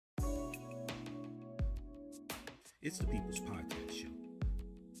It's the People's Podcast Show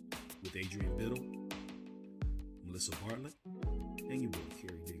with Adrian Biddle, Melissa Bartlett, and your boy,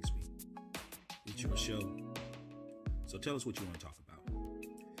 Kerry Bixby. It's your show, so tell us what you want to talk about.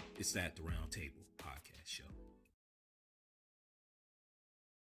 It's that The Round Table Podcast Show.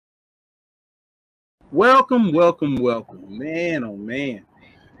 Welcome. Man, oh man.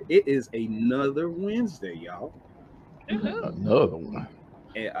 It is another Wednesday, y'all. Another one.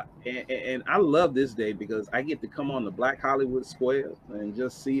 And I love this day because I get to come on the Black Hollywood Square and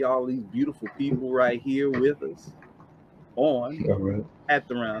just see all these beautiful people right here with us on at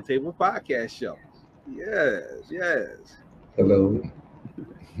the Round Table Podcast Show. Yes. Hello.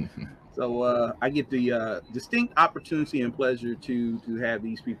 So I get the distinct opportunity and pleasure to have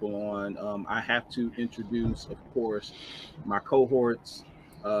these people on. I have to introduce, of course, my cohorts,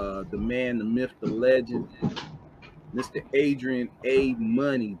 the man, the myth, the legend, Mr. Adrian A.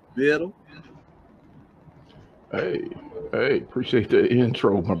 Money Biddle. Hey, appreciate the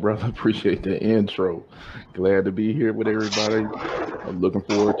intro, my brother. Appreciate the intro. Glad to be here with everybody. I'm looking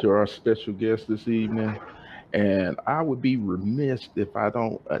forward to our special guest this evening. And I would be remiss if I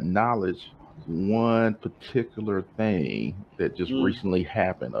don't acknowledge one particular thing that just recently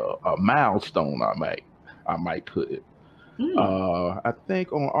happened, a milestone I might put it. I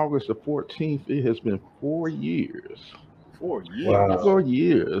think on August the 14th, it has been 4 years. 4 years. Wow. 4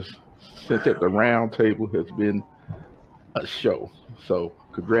 years since at the Round Table has been a show. So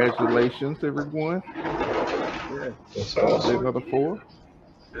congratulations, everyone. Yeah. That's awesome. Another 4.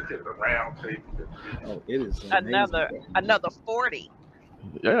 Since at the Round Table. Oh, it is another 40.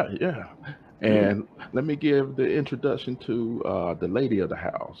 Yeah. And let me give the introduction to the lady of the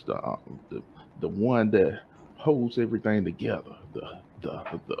house, the one that holds everything together, the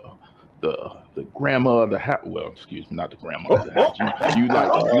grandma of the house. Well, excuse me, not the grandma of the house. You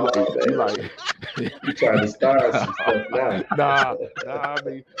like You trying to start some stuff now? Nah. I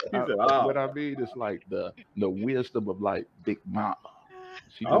mean, what I mean is like the wisdom of like Big Mama.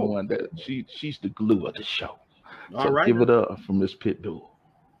 She's the one that she's the glue of the show. All so right. Give it up for Miss Pitbull.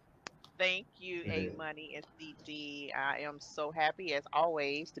 Thank you, A Money and CD. I am so happy as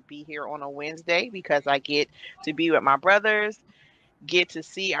always to be here on a Wednesday because I get to be with my brothers, get to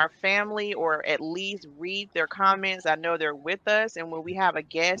see our family, or at least read their comments. I know they're with us, and when we have a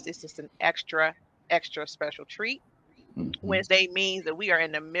guest, it's just an extra special treat. Mm-hmm. Wednesday means that we are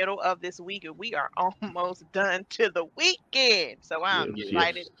in the middle of this week and we are almost done to the weekend. So I'm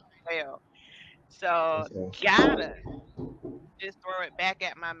excited as well. So gotta just throw it back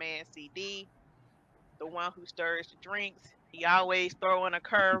at my man CD, the one who stirs the drinks. He always throwing a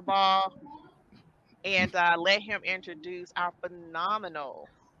curveball. And let him introduce our phenomenal,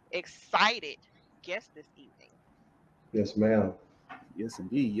 excited guest this evening. Yes, ma'am. Yes,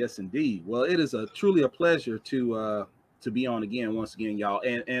 indeed. Well, it is truly a pleasure to be on once again, y'all.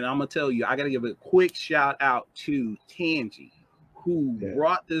 And I'm gonna tell you, I gotta give a quick shout out to Tangi, who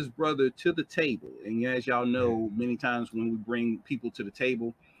brought this brother to the table. And as y'all know, many times when we bring people to the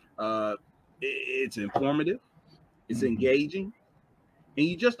table, it's informative, it's engaging, and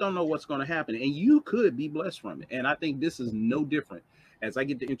you just don't know what's going to happen. And you could be blessed from it. And I think this is no different as I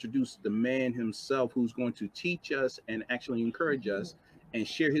get to introduce the man himself who's going to teach us and actually encourage us and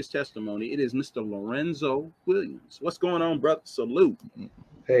share his testimony. It is Mr. Lorenzo Williams. What's going on, brother? Salute.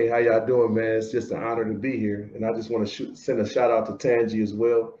 Hey, how y'all doing, man? It's just an honor to be here. And I just want to send a shout out to Tangi as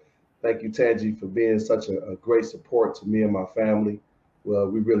well. Thank you, Tangi, for being such a great support to me and my family. Well,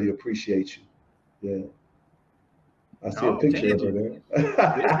 we really appreciate you. Yeah. I see a picture of her there.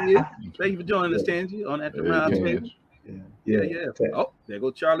 Thank you for joining us, Tangi, on At the Round Table. Yeah. Oh, there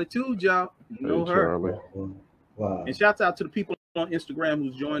goes Charlie too, y'all. You know her. Charlie. Wow. And shouts out to the people on Instagram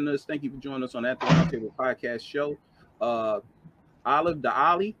who's joining us. Thank you for joining us on At the Round Table Podcast Show. Olive the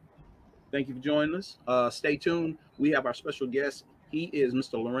Ollie, thank you for joining us. Stay tuned. We have our special guest. He is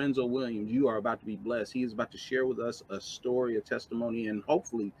Mr. Lorenzo Williams. You are about to be blessed. He is about to share with us a story, a testimony, and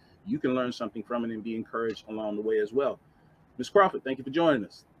hopefully you can learn something from it and be encouraged along the way as well. Ms. Crawford, thank you for joining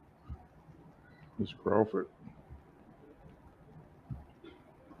us. Ms. Crawford.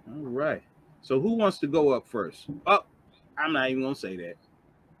 All right. So who wants to go up first? Oh, I'm not even going to say that.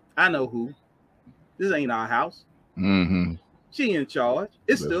 I know who. This ain't our house. Mm-hmm. She in charge.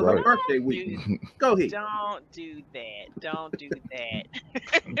 It's still her birthday week. Go ahead. Don't do that.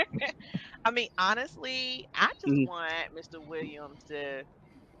 I mean, honestly, I just want Mr. Williams to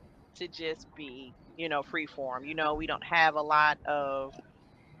just be, free form. We don't have a lot of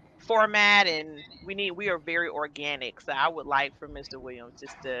format, and we are very organic. So I would like for Mr. Williams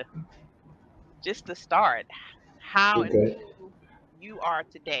just to start. How and who you are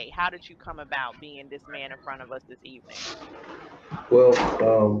today? How did you come about being this man in front of us this evening? Well,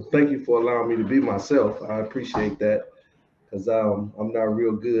 thank you for allowing me to be myself. I appreciate that, because I'm not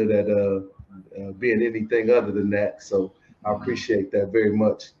real good at being anything other than that. So I appreciate that very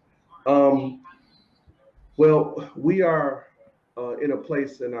much. Um, well, we are in a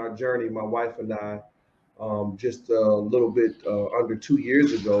place in our journey, my wife and I, just a little bit under 2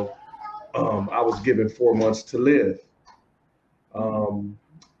 years ago. I was given 4 months to live. Um,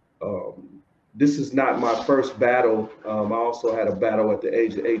 this is not my first battle. I also had a battle at the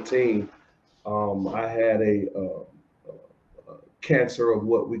age of 18. I had a cancer of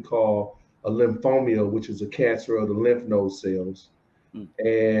what we call a lymphoma, which is a cancer of the lymph node cells.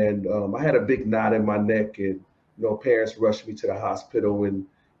 And I had a big knot in my neck, and parents rushed me to the hospital, and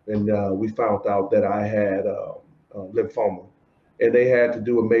we found out that I had lymphoma, and they had to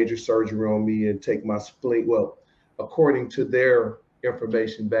do a major surgery on me and take my spleen. Well, according to their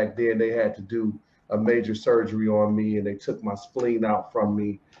information back then, they had to do a major surgery on me, and they took my spleen out from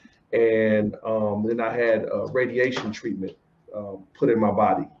me, and then I had radiation treatment put in my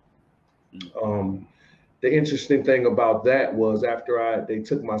body. The interesting thing about that was after they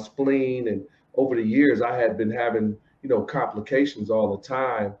took my spleen, and over the years I had been having complications all the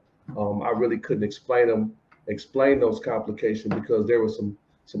time. I really couldn't explain those complications, because there was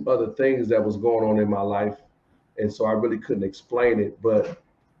some other things that was going on in my life, and so I really couldn't explain it. But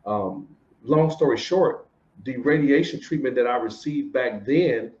long story short, the radiation treatment that I received back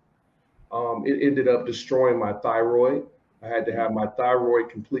then, it ended up destroying my thyroid. I had to have my thyroid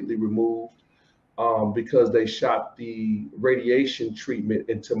completely removed, because they shot the radiation treatment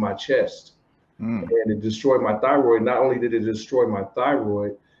into my chest, and it destroyed my thyroid. Not only did it destroy my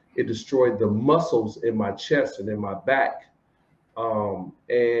thyroid, it destroyed the muscles in my chest and in my back.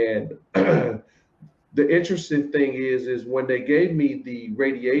 And the interesting thing is when they gave me the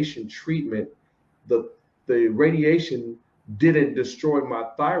radiation treatment, the radiation didn't destroy my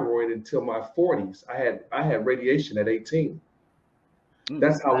thyroid until my 40s. I had radiation at 18.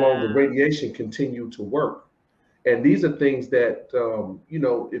 That's how long the radiation continued to work. And these are things that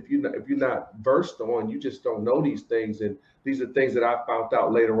if you're not versed on, you just don't know these things. And these are things that I found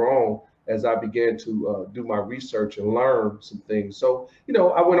out later on as I began to do my research and learn some things. So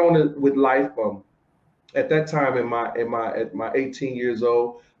I went on with life. At that time, at my 18 years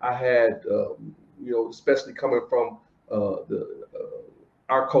old, I had especially coming from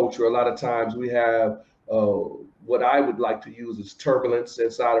our culture, a lot of times we have what I would like to use as turbulence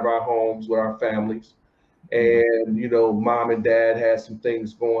inside of our homes with our families. And mom and dad had some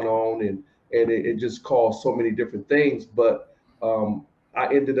things going on, and it just caused so many different things. But I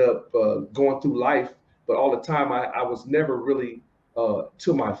ended up going through life, but all the time I was never really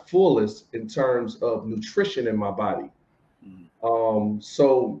to my fullest in terms of nutrition in my body.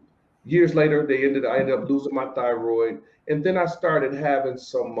 So years later, I ended up losing my thyroid, and then I started having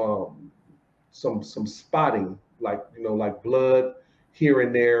some spotting, like blood here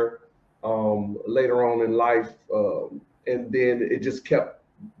and there. Later on in life, and then it just kept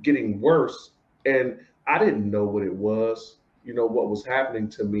getting worse, and I didn't know what it was, what was happening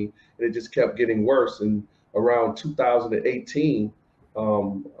to me, and it just kept getting worse. And around 2018,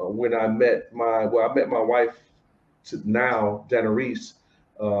 when I met my wife now, Janarise,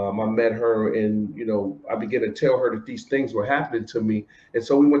 I met her, and I began to tell her that these things were happening to me, and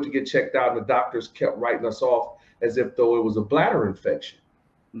so we went to get checked out, and the doctors kept writing us off as if though it was a bladder infection.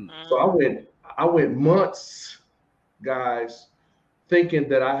 So I went months, guys, thinking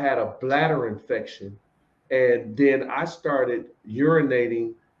that I had a bladder infection, and then I started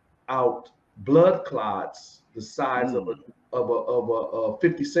urinating out blood clots the size of a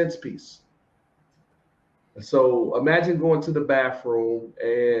 50 cents piece. So imagine going to the bathroom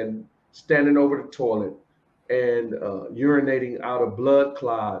and standing over the toilet and urinating out a blood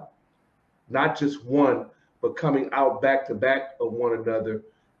clot, not just one, but coming out back to back of one another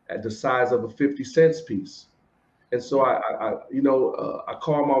at the size of a 50 cents piece. And so I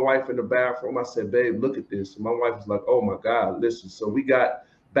called my wife in the bathroom. I said, babe, look at this. And my wife was like, oh my God, listen. So we got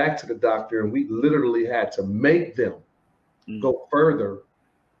back to the doctor, and we literally had to make them go further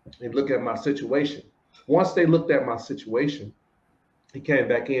and look at my situation. Once they looked at my situation, he came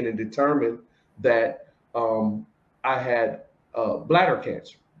back in and determined that I had bladder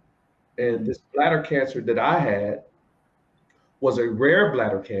cancer. And this bladder cancer that I had was a rare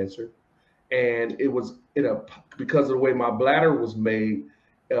bladder cancer. And it was because of the way my bladder was made,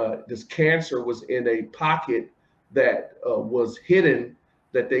 this cancer was in a pocket that was hidden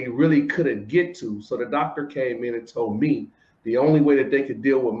that they really couldn't get to. So the doctor came in and told me the only way that they could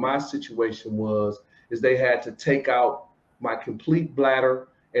deal with my situation is they had to take out my complete bladder,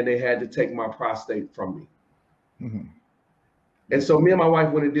 and they had to take my prostate from me. Mm-hmm. And so me and my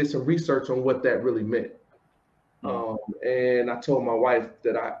wife went and did some research on what that really meant. And I told my wife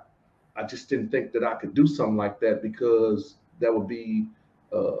that I just didn't think that I could do something like that, because that would be,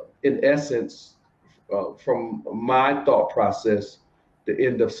 in essence, from my thought process, the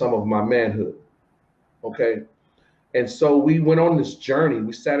end of some of my manhood. Okay. And so we went on this journey.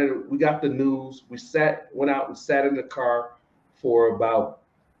 We got the news. Went out and sat in the car for about,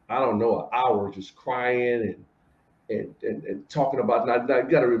 I don't know, an hour, just crying and talking about. Now you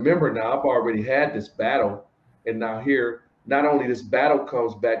got to remember, now I've already had this battle, and now here, not only this battle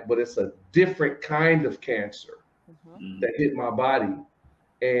comes back, but it's a different kind of cancer that hit my body.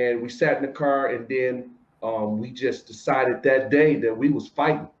 And we sat in the car, and then we just decided that day that we was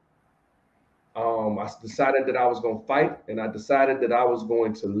fighting. I decided that I was going to fight, and I decided that I was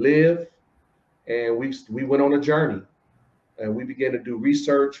going to live. And we went on a journey, and we began to do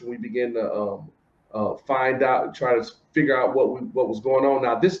research, and we began to find out, try to figure out what was going on.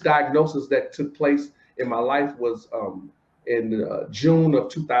 Now, this diagnosis that took place in my life was in June of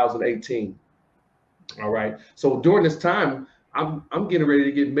 2018. All right. So during this time, I'm getting ready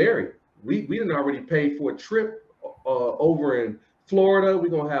to get married. We didn't already pay for a trip over in Florida. We're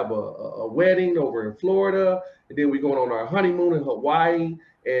gonna have a wedding over in Florida, and then we're going on our honeymoon in Hawaii,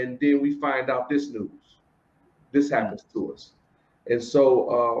 and then we find out this news. This happens to us. And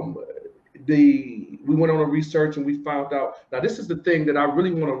so we went on a research, and we found out. Now, this is the thing that I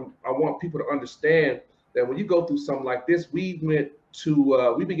really want people to understand, that when you go through something like this, we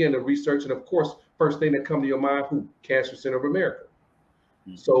began to research, and of course, first thing that comes to your mind, who? Cancer Center of America.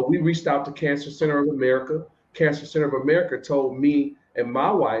 So we reached out to Cancer Center of America. Cancer Center of America told me and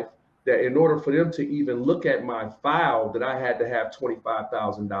my wife that in order for them to even look at my file, that I had to have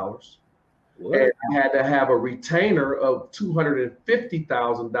 $25,000. And I had to have a retainer of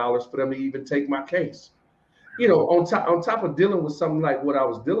 $250,000 for them to even take my case. You know, on top of dealing with something like what I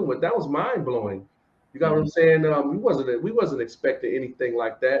was dealing with, that was mind blowing. You got what I'm saying? We wasn't expecting anything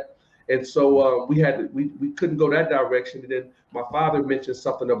like that. And so we couldn't go that direction. And then my father mentioned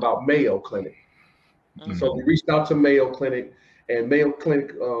something about Mayo Clinic. So we reached out to Mayo Clinic, and Mayo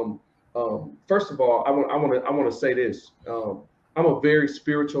Clinic. First of all, I want to say this. I'm a very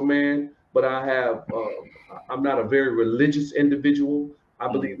spiritual man, but I'm not a very religious individual.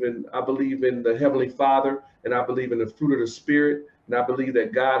 I believe in the Heavenly Father, and I believe in the fruit of the Spirit, and I believe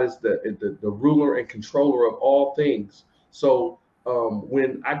that God is the ruler and controller of all things. So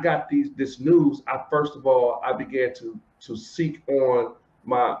when I got this news, first of all I began to seek on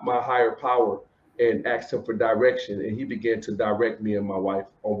my higher power and asked him for direction, and he began to direct me and my wife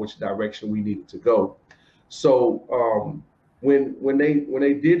on which direction we needed to go. So when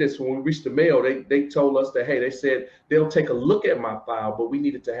they did this, when we reached the Mayo, they told us that, hey, they said they'll take a look at my file, but we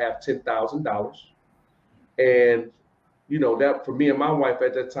needed to have $10,000. And you know, that for me and my wife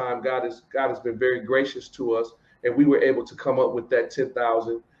at that time, God has been very gracious to us, and we were able to come up with that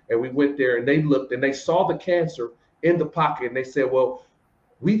 $10,000. And we went there, and they looked, and they saw the cancer in the pocket, and they said, well,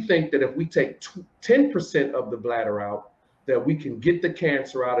 we think that if we take 10% of the bladder out, that we can get the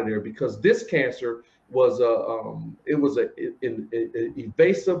cancer out of there, because this cancer was an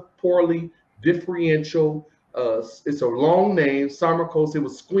evasive, poorly differential. It's a long name, sarcomatosis. It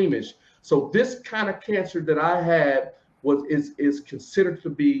was squeamish. So this kind of cancer that I had is considered to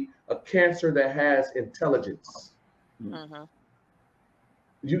be a cancer that has intelligence. Mm-hmm.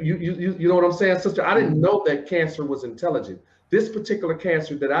 You know what I'm saying, sister? I didn't know that cancer was intelligent. This particular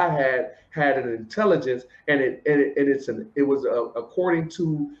cancer that I had an intelligence, and it was according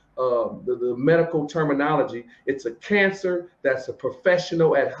to the medical terminology, it's a cancer that's a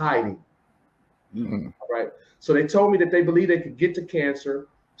professional at hiding. Mm-hmm. All right. So they told me that they believe they could get to cancer.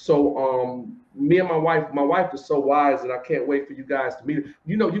 So me and my wife is so wise that I can't wait for you guys to meet her.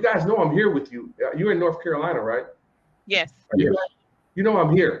 You guys know I'm here with you. You're in North Carolina, right? Yes. You know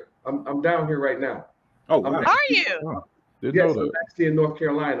I'm here. I'm down here right now. Oh, wow. Are you? Yes, I'm actually in North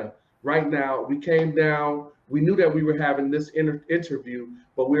Carolina right now. We came down. We knew that we were having this interview,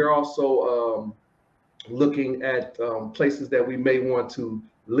 but we're also looking at places that we may want to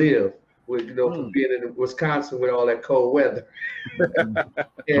live. With, from being in Wisconsin with all that cold weather.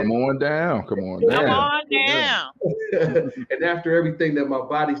 Come on down. And after everything that my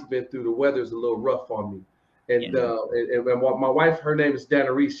body's been through, the weather's a little rough on me. And my wife, her name is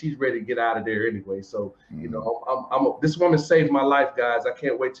Dana Reese. She's ready to get out of there anyway. So this woman saved my life, guys. I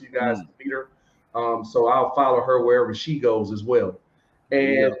can't wait till you guys meet her. So I'll follow her wherever she goes as well.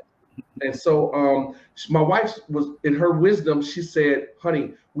 And so my wife was, in her wisdom, she said,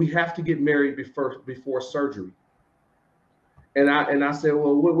 honey, we have to get married before surgery. And I said,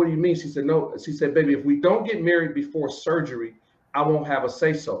 well, what do you mean? She said, no. She said, baby, if we don't get married before surgery, I won't have a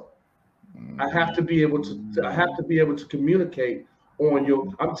say so. I have to be able to communicate on your.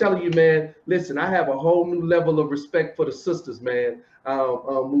 I'm telling you, man. Listen, I have a whole new level of respect for the sisters, man.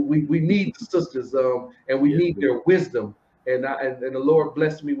 We need the sisters, and we need their wisdom. And the Lord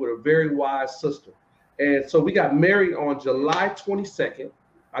blessed me with a very wise sister. And so we got married on July 22nd.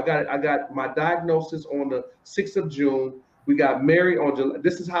 I got my diagnosis on the 6th of June. We got married on July.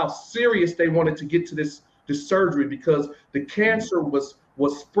 This is how serious they wanted to get to this surgery, because the cancer was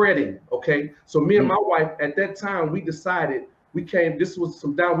spreading. Okay, so me and my wife at that time, we decided we just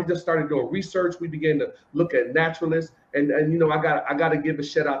started doing research. We began to look at naturalists, and you know, I got to give a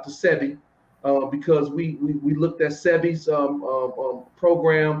shout out to Sebi, because we looked at Sebi's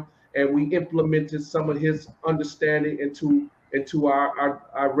program, and we implemented some of his understanding into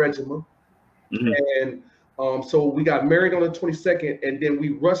our regimen. And so we got married on the 22nd, and then we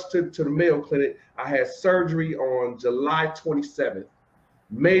rushed to the Mayo Clinic. I had surgery on July 27th,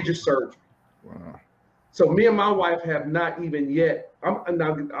 major surgery. Wow. So me and my wife have not even yet.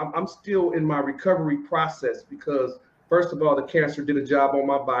 I'm still in my recovery process, because first of all, the cancer did a job on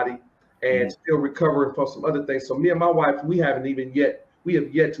my body, and still recovering from some other things. So me and my wife, we have yet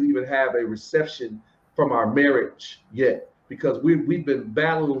to even have a reception from our marriage yet, because we've been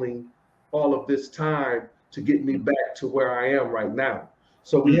battling all of this time to get me back to where I am right now.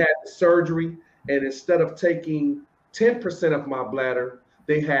 So we had the surgery, and instead of taking 10% of my bladder,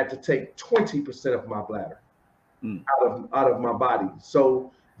 they had to take 20% of my bladder out of my body.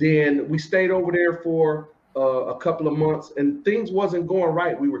 So then we stayed over there for a couple of months, and things wasn't going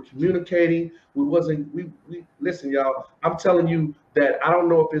right. We were communicating. We listen, y'all, I'm telling you that I don't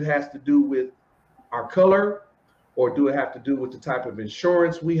know if it has to do with our color, or do it have to do with the type of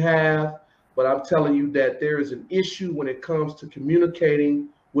insurance we have, but I'm telling you that there is an issue when it comes to communicating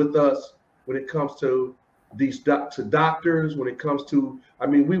with us, when it comes to to doctors, when it comes to, I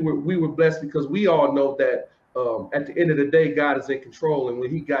mean, we were blessed, because we all know that at the end of the day, God is in control, and when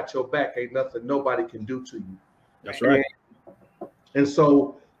He got your back, ain't nothing nobody can do to you. That's right. And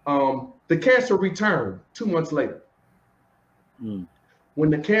so the cancer returned 2 months later. When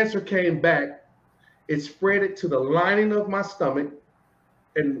the cancer came back, it spread it to the lining of my stomach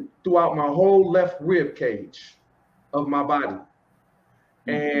and throughout my whole left rib cage of my body.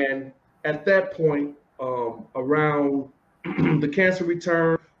 And at that point, around the cancer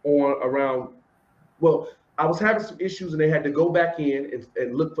returned I was having some issues, and they had to go back in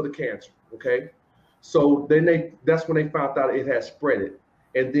and look for the cancer. Okay. So then that's when they found out it had spread it.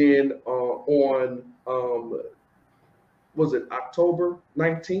 And then on was it October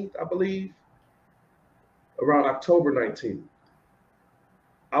 19th, I believe? Around October 19th.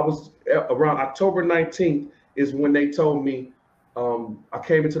 Around October 19th is when they told me, I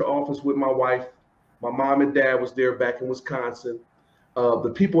came into the office with my wife. My mom and dad was there back in Wisconsin.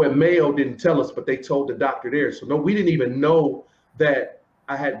 The people at Mayo didn't tell us, but they told the doctor there. So no, we didn't even know that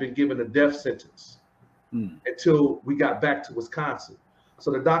I had been given a death sentence until we got back to Wisconsin.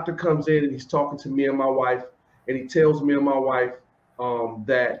 So the doctor comes in, and he's talking to me and my wife, and he tells me and my wife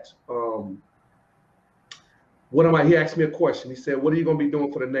that he asked me a question. He said, what are you going to be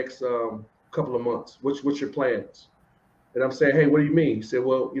doing for the next couple of months? What's your plans? And I'm saying, hey, what do you mean? He said,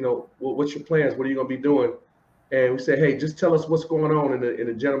 well, you know, what's your plans? What are you going to be doing? And we said, hey, just tell us what's going on. And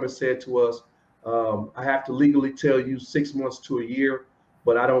the gentleman said to us, I have to legally tell you 6 months to a year,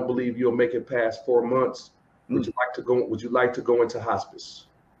 but I don't believe you'll make it past 4 months. Would you like to go into hospice?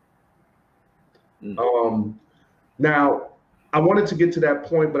 Now, I wanted to get to that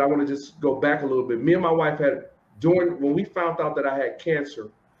point, but I want to just go back a little bit. Me and my wife when we found out that I had cancer,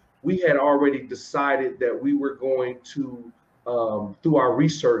 we had already decided that we were going to, through our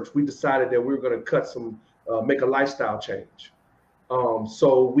research, we decided that we were going to make a lifestyle change.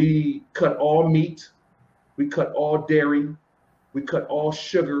 So we cut all meat, we cut all dairy, we cut all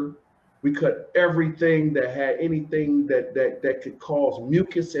sugar, we cut everything that had anything that could cause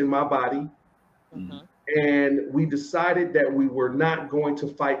mucus in my body. And we decided that we were not going to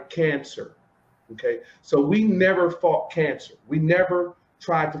fight cancer. Okay, so we never fought cancer. We never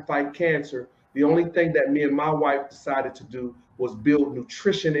tried to fight cancer. The only thing that me and my wife decided to do was build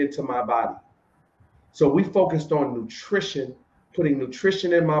nutrition into my body. So we focused on nutrition, putting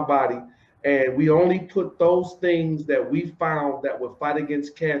nutrition in my body, and we only put those things that we found that would fight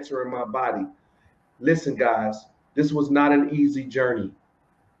against cancer in my body. Listen, guys, this was not an easy journey.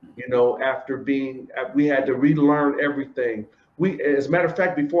 You know, we had to relearn everything. As a matter of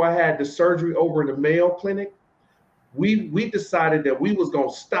fact, before I had the surgery over in the Mayo Clinic, we decided that we was going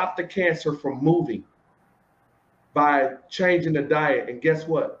to stop the cancer from moving. by changing the diet. And guess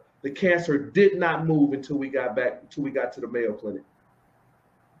what? The cancer did not move until we got to the Mayo Clinic.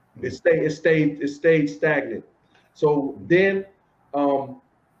 It stayed stagnant. So then,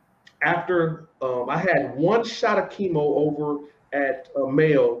 after I had one shot of chemo over at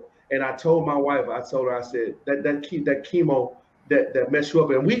Mayo, and I told my wife, I said that chemo that messed you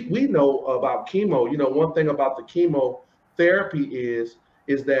up. And we know about chemo. You know, one thing about the chemotherapy is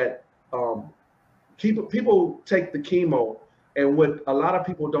that people take the chemo, and what a lot of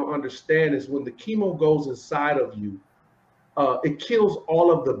people don't understand is when the chemo goes inside of you, it kills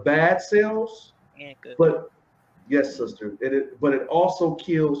all of the bad cells. Yeah, good. But yes, sister, but it also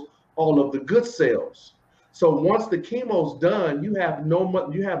kills all of the good cells. So once the chemo's done, you have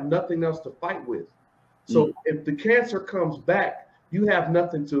nothing else to fight with. So if the cancer comes back, you have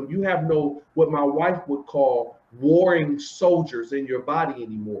no what my wife would call warring soldiers in your body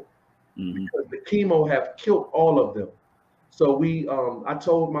anymore, because the chemo have killed all of them. So I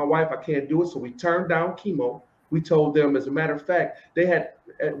told my wife I can't do it, so we turned down chemo. We told them, as a matter of fact,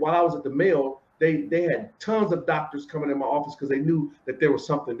 while I was at the Mayo, they had tons of doctors coming in my office because they knew that there was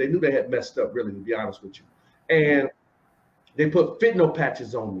something. They knew they had messed up, really, to be honest with you. And they put fentanyl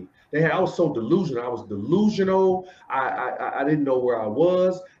patches on me. I was so delusional. I was delusional. I didn't know where I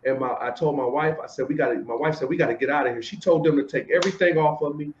was. And I told my wife, my wife said, we got to get out of here. She told them to take everything off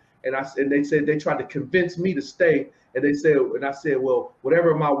of me. And they said, they tried to convince me to stay. And I said, well,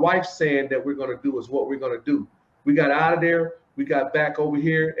 whatever my wife's saying that we're going to do is what we're going to do. We got out of there. We got back over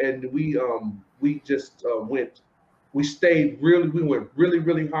here, and we just went. We went really,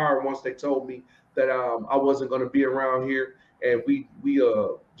 really hard once they told me that I wasn't going to be around here, and we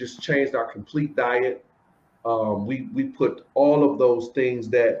just changed our complete diet. We put all of those things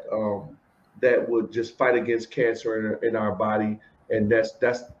that would just fight against cancer in our body, and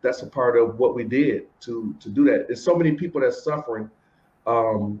that's a part of what we did to do that. There's so many people that's suffering.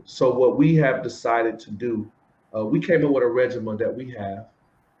 So what we have decided to do, we came up with a regimen that we have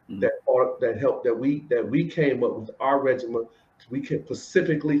that we came up with our regimen. We can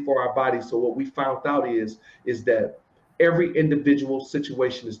specifically for our body. So what we found out is that every individual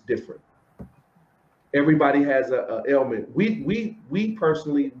situation is different. Everybody has a ailment. We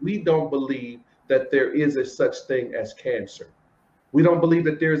personally, we don't believe that there is a such thing as cancer. We don't believe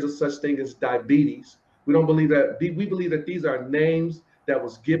that there is a such thing as diabetes. We believe that these are names that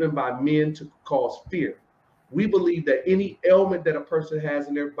was given by men to cause fear. We believe that any ailment that a person has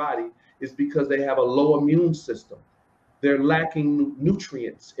in their body is because they have a low immune system. They're lacking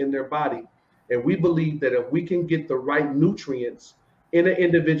nutrients in their body. And we believe that if we can get the right nutrients in an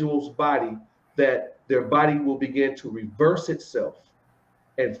individual's body, that their body will begin to reverse itself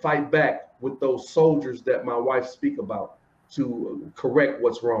and fight back with those soldiers that my wife speak about to correct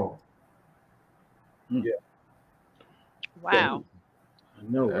what's wrong. Yeah. Wow. I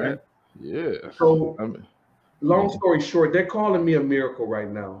know, right? Yeah. So, long story short, they're calling me a miracle right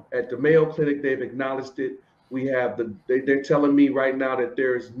now. At the Mayo Clinic, they've acknowledged it. They're telling me right now that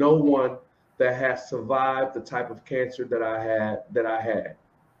there is no one that has survived the type of cancer that I had.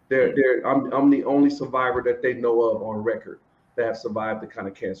 I'm the only survivor that they know of on record that have survived the kind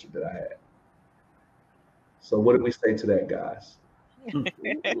of cancer that I had. So what do we say to that, guys?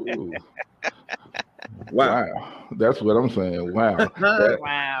 Wow, that's what I'm saying. Wow,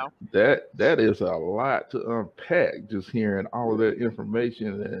 wow, that is a lot to unpack. Just hearing all of that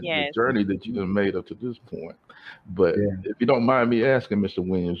information and the journey that you've made up to this point. But if you don't mind me asking, Mr.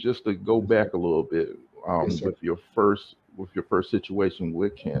 Williams, just to go back a little bit with your first situation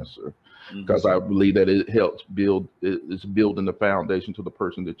with cancer, because I believe that it helps it's building the foundation to the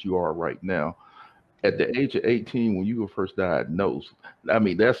person that you are right now. At the age of 18, when you were first diagnosed, I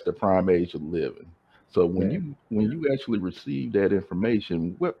mean, that's the prime age of living. So when you actually received that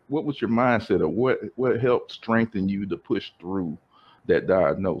information, what was your mindset, or what helped strengthen you to push through that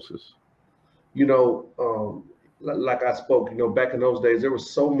diagnosis? You know, like I spoke, back in those days, there was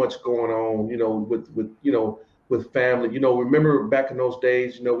so much going on, with family. Remember back in those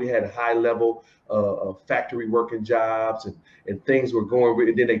days, we had high level factory working jobs and things were going,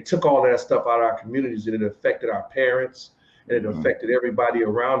 and then they took all that stuff out of our communities, and it affected our parents. And it affected everybody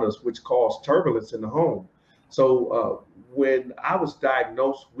around us, which caused turbulence in the home. So when I was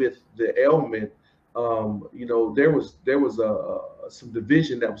diagnosed with the ailment, there was some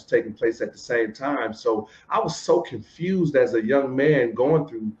division that was taking place at the same time. So I was so confused as a young man going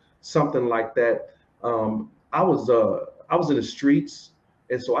through something like that. I was in the streets,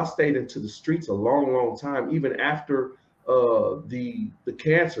 and so I stayed into the streets a long, long time, even after the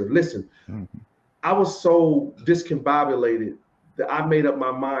cancer. Listen. I was so discombobulated that I made up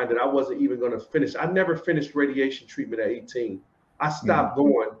my mind that I wasn't even going to finish. I never finished radiation treatment at 18. I stopped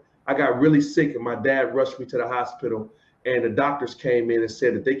going. I got really sick, and my dad rushed me to the hospital, and the doctors came in and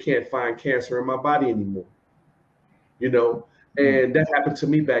said that they can't find cancer in my body anymore. You know, and that happened to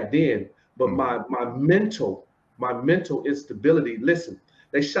me back then. But my mental instability, listen,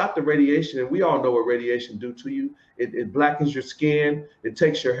 they shot the radiation, and we all know what radiation do to you. It blackens your skin. It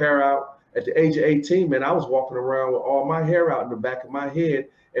takes your hair out. At the age of 18, man, I was walking around with all my hair out in the back of my head,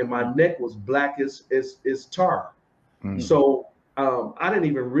 and my neck was black as tar. So I didn't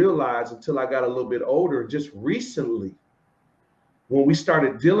even realize until I got a little bit older, just recently, when we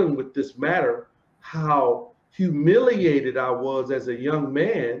started dealing with this matter, how humiliated I was as a young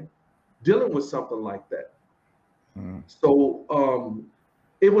man dealing with something like that. So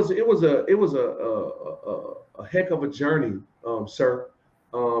it was a heck of a journey, sir.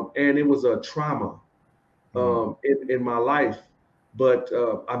 And it was a trauma in my life, but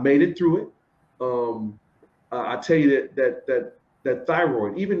I made it through it. I tell you that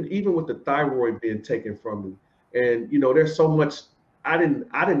thyroid, even with the thyroid being taken from me, and you know, there's so much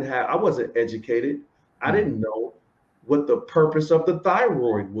I wasn't educated. I didn't know what the purpose of the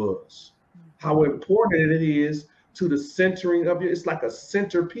thyroid was, how important it is to the centering of it's like a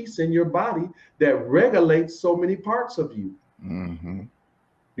centerpiece in your body that regulates so many parts of you.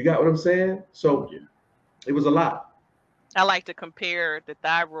 You got what I'm saying? So it was a lot. I like to compare the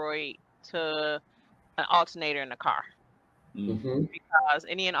thyroid to an alternator in a car. Because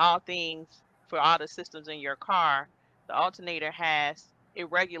any and all things for all the systems in your car, the alternator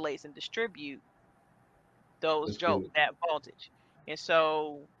it regulates and distributes those that voltage. And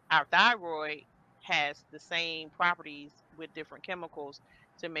so our thyroid has the same properties with different chemicals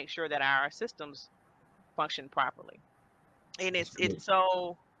to make sure that our systems function properly. And it's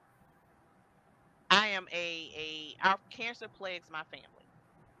so I am our cancer plagues my family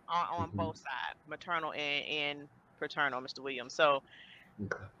on both sides, maternal and paternal, Mr. Williams. So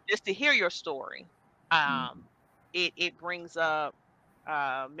just to hear your story, it brings up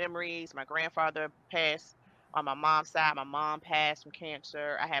memories. My grandfather passed on my mom's side. My mom passed from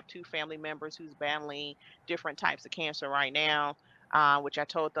cancer. I have 2 family members who's battling different types of cancer right now, which I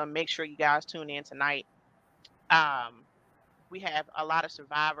told them, make sure you guys tune in tonight. We have a lot of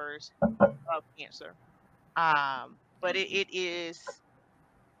survivors of cancer. But it's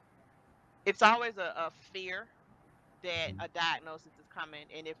always a fear that a diagnosis is coming,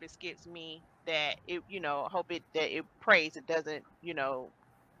 and if it skips me, that it, hope that it prays it doesn't,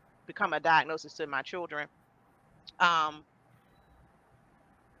 become a diagnosis to my children. The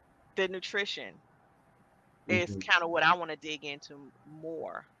nutrition is kind of what I want to dig into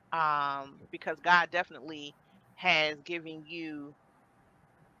more, because God definitely has given you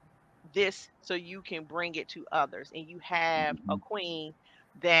this so you can bring it to others, and you have a queen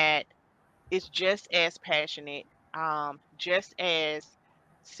that is just as passionate, just as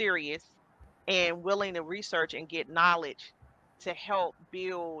serious, and willing to research and get knowledge to help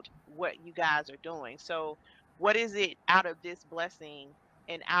build what you guys are doing. So what is it out of this blessing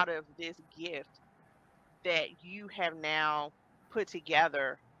and out of this gift that you have now put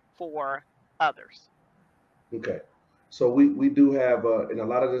together for others? Okay. So we do have, and a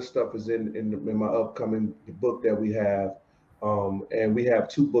lot of this stuff is in my upcoming book that we have. And we have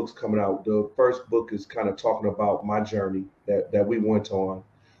 2 books coming out. The first book is kind of talking about my journey that we went on.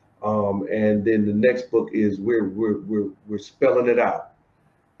 And then the next book is we're spelling it out.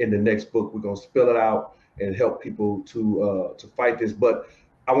 In the next book, we're gonna spell it out and help people to fight this. But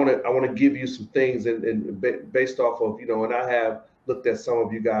I want to give you some things and based off of, and I have looked at some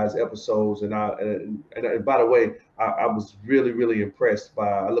of you guys' episodes, and by the way, I was really impressed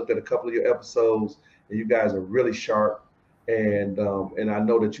I looked at a couple of your episodes, and you guys are really sharp, and I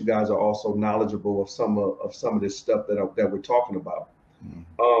know that you guys are also knowledgeable of some of this stuff that we're talking about.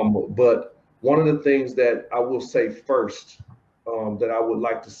 But one of the things that I will say first, that I would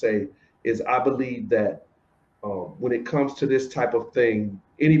like to say is I believe that when it comes to this type of thing,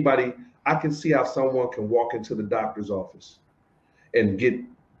 I can see how someone can walk into the doctor's office and get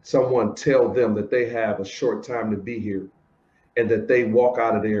someone tell them that they have a short time to be here, and that they walk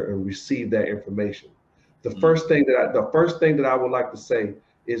out of there and receive that information. The first thing that I would like to say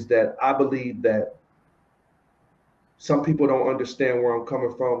is that I believe that some people don't understand where I'm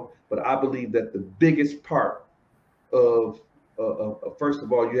coming from, but I believe that the biggest part of first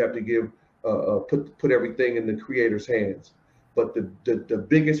of all, you have to give put everything in the Creator's hands. But the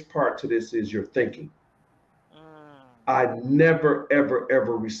biggest part to this is your thinking. I never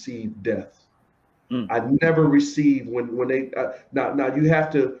ever received death. I never received when they now we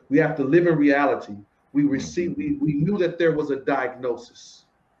have to live in reality. We knew that there was a diagnosis.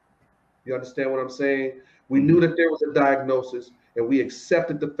 You understand what I'm saying? We knew that there was a diagnosis, and we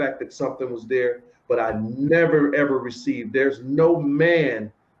accepted the fact that something was there, but I never, ever received. There's no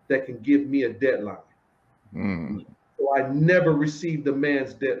man that can give me a deadline. So I never received a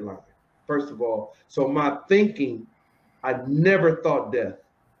man's deadline, first of all. So my thinking, I never thought death.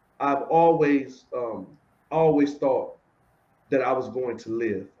 I've always thought that I was going to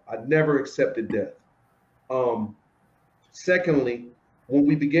live. I never accepted death. Secondly, when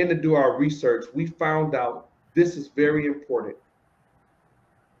we began to do our research, we found out, this is very important.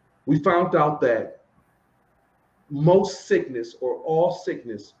 We found out that most sickness, or all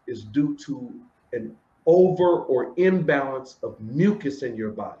sickness, is due to an over or imbalance of mucus in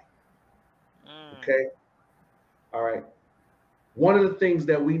your body. Okay? All right. One of the things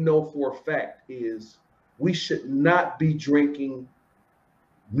that we know for a fact is we should not be drinking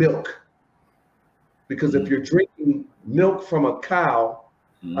milk. Because if you're drinking milk from a cow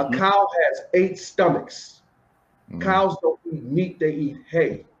has 8 stomachs. Cows don't eat meat, they eat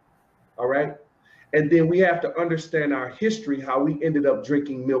hay. All right. And then we have to understand our history, how we ended up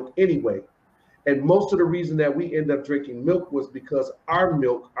drinking milk anyway. And most of the reason that we ended up drinking milk was because our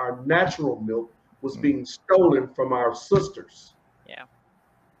milk, our natural milk, was being stolen from our sisters. Yeah.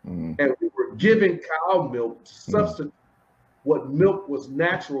 And we were giving cow milk to substitute what milk was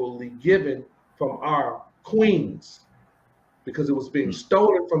naturally given from our queens, because it was being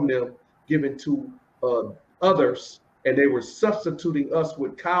stolen from them, given to others, and they were substituting us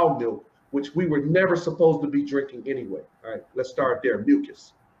with cow milk, which we were never supposed to be drinking anyway. All right, let's start there,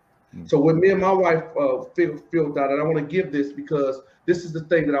 mucus. So when me and my wife filled out, and I want to give this because this is the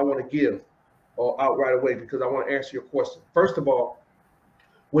thing that I want to give out right away, because I want to answer your question. First of all,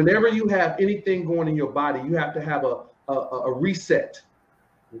 whenever you have anything going in your body, you have to have a reset.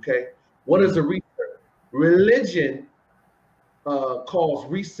 Okay, what is a reset? Religion calls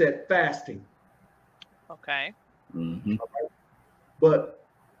reset fasting. Okay. Right? But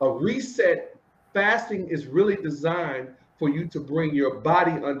a reset fasting is really designed for you to bring your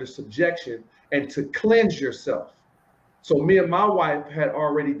body under subjection and to cleanse yourself. So me and my wife had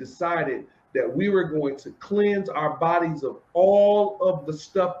already decided that we were going to cleanse our bodies of all of the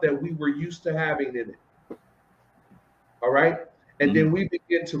stuff that we were used to having in it. All right. And then we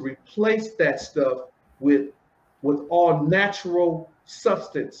begin to replace that stuff with all natural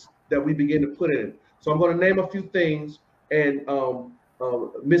substance that we begin to put in it. So I'm going to name a few things. And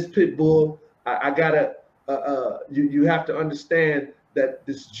Miss Pitbull, I gotta, you have to understand that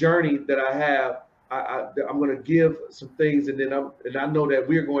this journey that I have, I'm going to give some things, and then I know that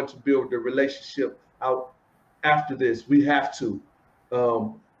we're going to build the relationship out after this. We have to,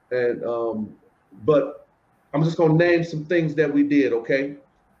 but I'm just going to name some things that we did. Okay,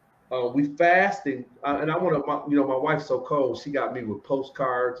 we fasted, and I want to, my wife's so cold. She got me with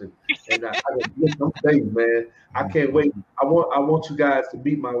postcards and I get some things, man. I can't wait. I want you guys to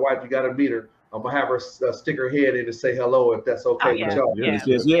meet my wife. You got to meet her. I'm gonna have her stick her head in and say hello, if that's okay with y'all.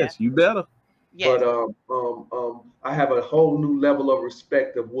 Yes, you better. Yes. But I have a whole new level of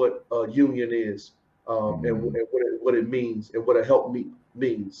respect of what a union is, and what it means, and what a help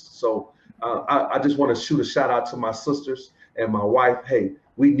means. So I just want to shoot a shout out to my sisters and my wife. Hey,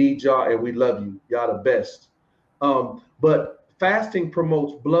 we need y'all and we love you. Y'all the best. But fasting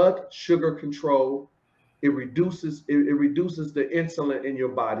promotes blood sugar control. It reduces the insulin in your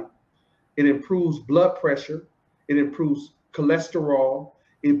body. It improves blood pressure. It improves cholesterol.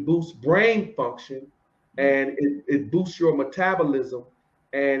 It boosts brain function, and it boosts your metabolism,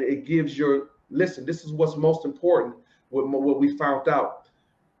 and it gives listen, this is what's most important, what we found out.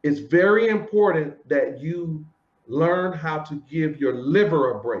 It's very important that you learn how to give your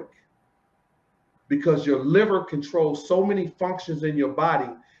liver a break, because your liver controls so many functions in your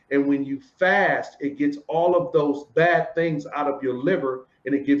body, and when you fast, it gets all of those bad things out of your liver,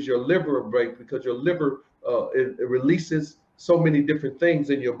 and it gives your liver a break, because your liver it releases so many different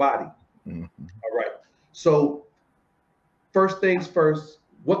things in your body. All right. So first things first,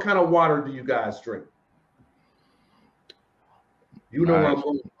 what kind of water do you guys drink? You know what I'm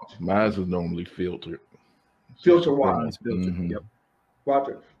going to. Mine is normally filtered. Filter water. Yep.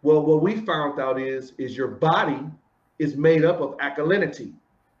 Water. Well, what we found out is your body is made up of alkalinity.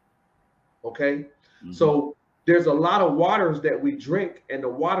 Okay. So there's a lot of waters that we drink, and the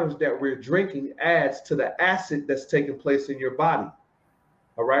waters that we're drinking adds to the acid that's taking place in your body.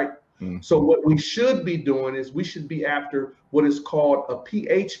 All right. So what we should be doing is we should be after what is called a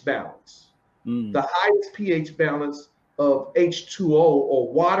pH balance. The highest pH balance of H2O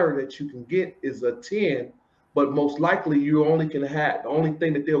or water that you can get is a 10, but most likely you only can have, the only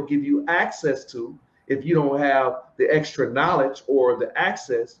thing that they'll give you access to if you don't have the extra knowledge or the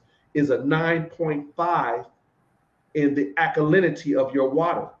access, is a 9.5 in the alkalinity of your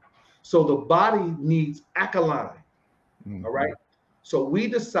water. So the body needs alkaline. Mm-hmm. All right. So we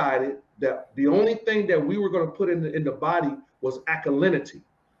decided that the only thing that we were going to put in the body was alkalinity.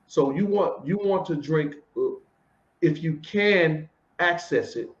 So you want to drink, if you can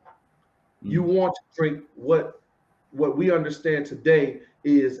access it, you want to drink what we understand today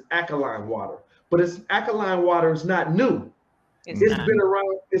is alkaline water. But alkaline water is not new.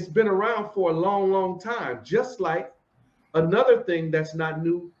 It's been around for a long time. Just like another thing that's not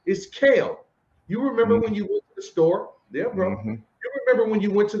new is kale. You remember when you went to the store? Yeah, bro. You remember when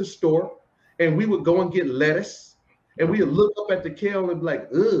you went to the store and we would go and get lettuce and we would look up at the kale and be like,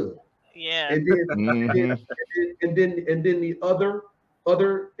 ugh. Yeah. And then the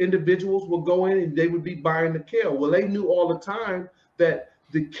other individuals will go in and they would be buying the kale. Well, they knew all the time that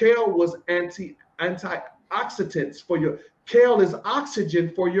the kale was antioxidants for your kale is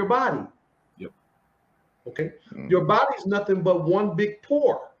oxygen for your body. Yep. Okay. Your body's nothing but one big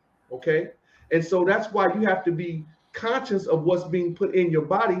pore. Okay. And so that's why you have to be conscious of what's being put in your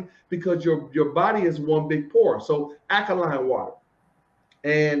body, because your body is one big pore. So alkaline water.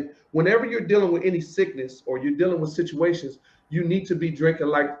 And whenever you're dealing with any sickness or you're dealing with situations, you need to be drinking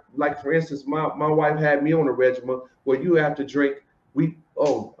like for instance, my wife had me on a regimen where you have to drink.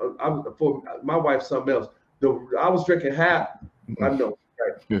 For my wife, something else. I was drinking half. I know,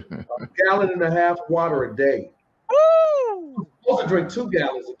 right? A gallon and a half water a day. Woo! I'm supposed to drink 2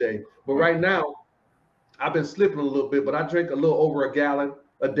 gallons a day, but right now I've been slipping a little bit. But I drink a little over a gallon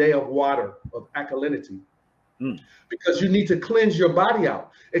a day of water of alkalinity. Because you need to cleanse your body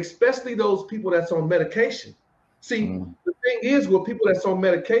out, especially those people that's on medication. See, the thing is with people that's on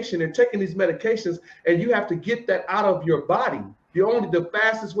medication, they're taking these medications and you have to get that out of your body. The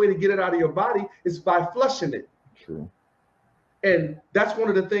fastest way to get it out of your body is by flushing it. True. And that's one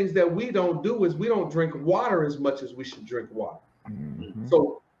of the things that we don't do is we don't drink water as much as we should drink water.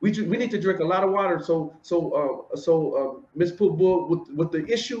 So we need to drink a lot of water. So Ms. Pooh, with the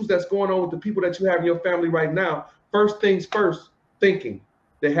issues that's going on with the people that you have in your family right now, first things first, thinking.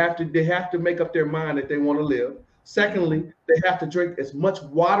 They have to make up their mind that they want to live. Secondly, they have to drink as much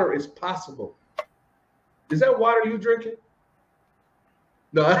water as possible. Is that water you drinking?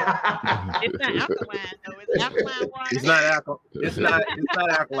 No. It's not alkaline though. It's alkaline water. It's not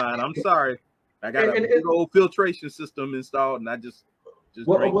alkaline. I'm sorry. I got a big old filtration system installed, and I just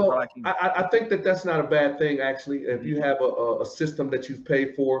drink. I think that's not a bad thing actually. If you have a system that you've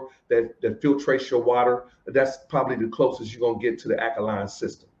paid for that filtrates your water, that's probably the closest you're gonna get to the alkaline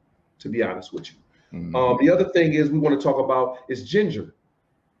system, to be honest with you. The other thing is we want to talk about is ginger.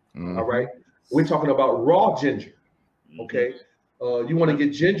 All right, we're talking about raw ginger. Okay, you want to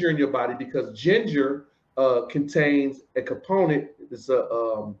get ginger in your body because ginger contains a component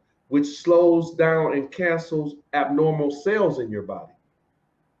which slows down and cancels abnormal cells in your body.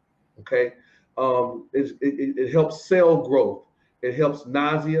 Okay, it helps cell growth. It helps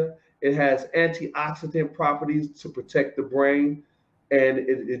nausea. It has antioxidant properties to protect the brain, and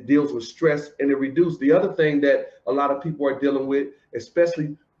it deals with stress and it reduces. The other thing that a lot of people are dealing with,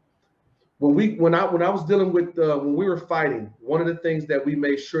 especially when I was dealing with when we were fighting, one of the things that we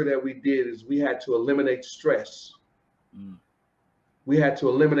made sure that we did is we had to eliminate stress. We had to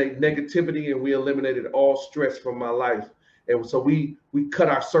eliminate negativity, and we eliminated all stress from my life. And so we cut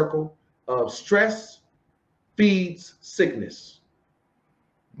our circle of stress feeds sickness.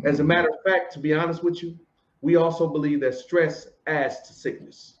 As a matter of fact, to be honest with you, we also believe that stress adds to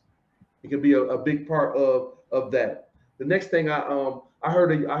sickness. It can be a big part of that. The next thing I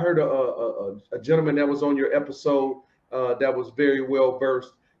heard a gentleman that was on your episode that was very well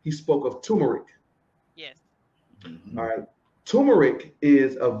versed. He spoke of turmeric. Yes. All right. Turmeric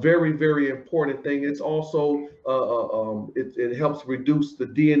is a very, very important thing. It's also it helps reduce the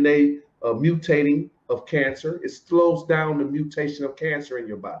DNA mutating of cancer. It slows down the mutation of cancer in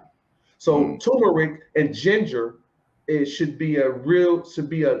your body. So turmeric and ginger, it should be a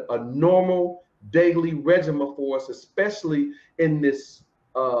normal daily regimen for us, especially in this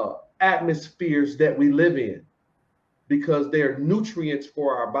atmospheres that we live in, because they're nutrients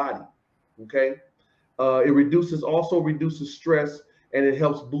for our body. Okay. It also reduces stress, and it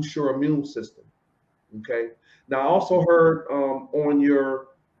helps boost your immune system. Okay. Now I also heard on your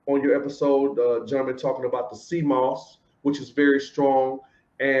episode, gentlemen talking about the sea moss, which is very strong,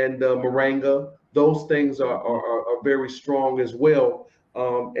 and moringa. Those things are very strong as well.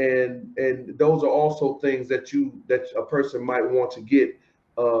 And those are also things that a person might want to get.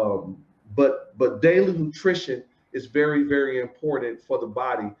 But daily nutrition is very, very important for the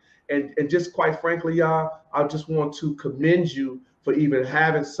body. And just quite frankly, y'all, I just want to commend you for even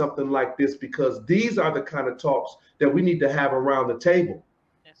having something like this, because these are the kind of talks that we need to have around the table.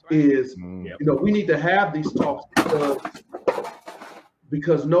 That's right. Is, you know, we need to have these talks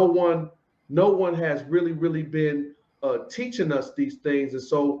because no one has really been teaching us these things. And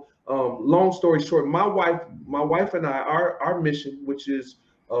so, long story short, my wife and I, our mission, which is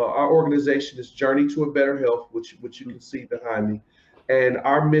our organization, is Journey to a Better Health, which you can see behind me, and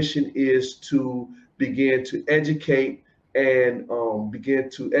our mission is to begin to educate and begin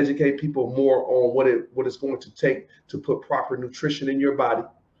to educate people more on what it's going to take to put proper nutrition in your body.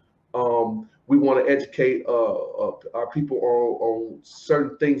 We want to educate our people on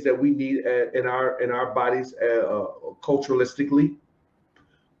certain things that we need in our bodies culturalistically.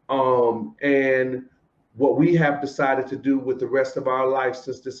 And what we have decided to do with the rest of our life,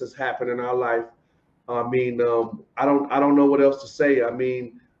 since this has happened in our life, I mean, I don't know what else to say. I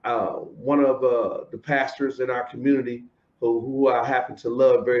mean, one of the pastors in our community, who I happen to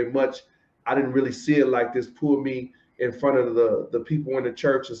love very much, I didn't really see it like this, pulled me in front of the people in the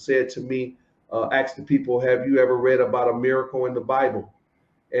church and said to me, asked the people, have you ever read about a miracle in the Bible?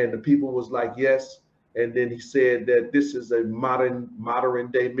 And the people was like, yes. And then he said that this is a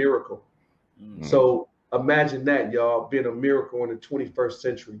modern day miracle. Mm-hmm. So imagine that, y'all, being a miracle in the 21st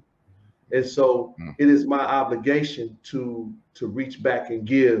century. And so it is my obligation to reach back and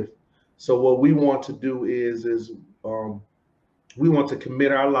give. So what we want to do is we want to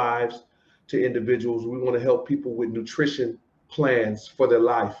commit our lives to individuals. We want to help people with nutrition plans for their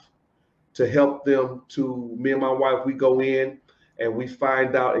life, to help them to, me and my wife, we go in and we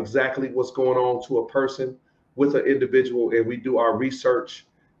find out exactly what's going on to a person with an individual, and we do our research,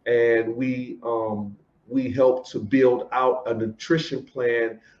 and we help to build out a nutrition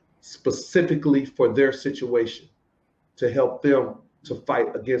plan specifically for their situation, to help them to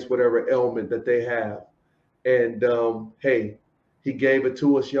fight against whatever ailment that they have. And hey, he gave it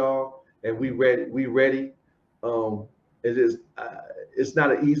to us, y'all, and we ready. It is it's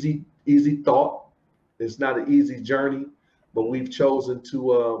not an easy thought. It's not an easy journey, but we've chosen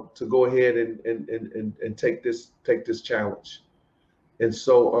to go ahead and take this challenge. And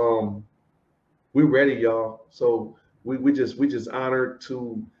so we're ready, y'all. So we just honored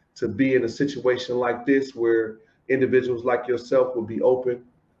to be in a situation like this, where individuals like yourself will be open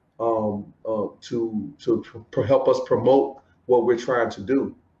to help us promote what we're trying to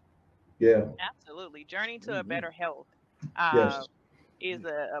do. Yeah, absolutely. Journey to a Better Health yes. Is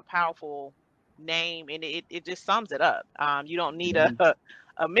a powerful name, and it just sums it up. You don't need a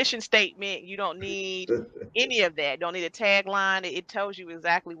mission statement. You don't need any of that. Don't need a tagline. It tells you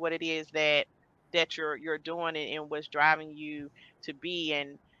exactly what it is that you're doing, and what's driving you to be.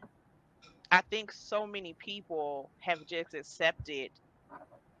 And I think so many people have just accepted,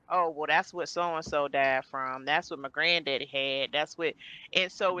 oh, well, that's what so-and-so died from. That's what my granddaddy had. That's what,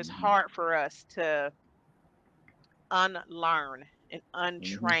 and so it's hard for us to unlearn and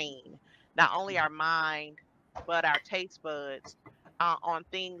untrain not only our mind, but our taste buds on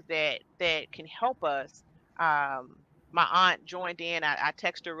things that can help us. My aunt joined in. I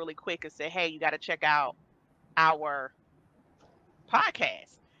texted her really quick and said, hey, you got to check out our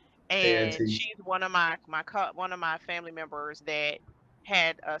podcast. And she's one of my family members that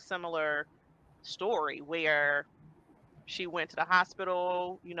had a similar story, where she went to the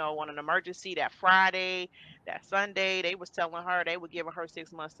hospital, on an emergency that Friday, that Sunday. They was telling her they were giving her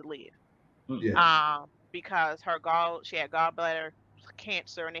 6 months to live. Yeah. Because she had gallbladder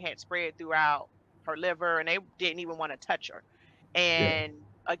cancer, and it had spread throughout her liver, and they didn't even want to touch her. And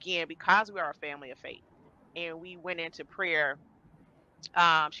again, because we are a family of faith, and we went into prayer,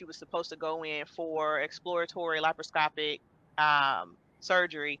 she was supposed to go in for exploratory laparoscopic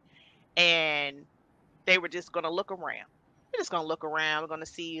surgery, and they were just going to look around. We're just going to look around. We're going to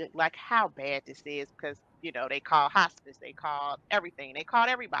see like how bad this is, because, they call hospice, they called everything, they called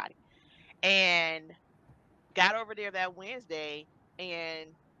everybody, and got over there that Wednesday, and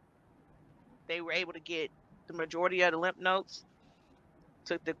they were able to get the majority of the lymph nodes,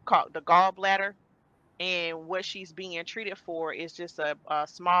 took the gallbladder, and what she's being treated for is just a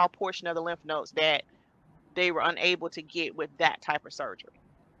small portion of the lymph nodes that they were unable to get with that type of surgery.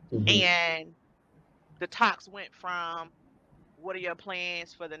 And the talks went from, what are your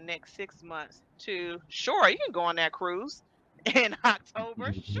plans for the next 6 months, to, sure, you can go on that cruise in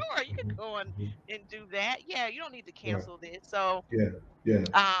October. Sure, you can go and do that. Yeah, you don't need to cancel this. So, being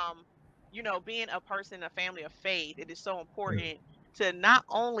a person, a family of faith, it is so important to not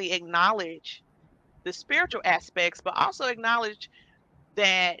only acknowledge the spiritual aspects, but also acknowledge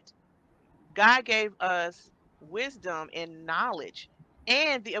that God gave us wisdom and knowledge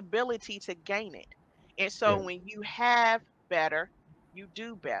and the ability to gain it. And so when you have better, you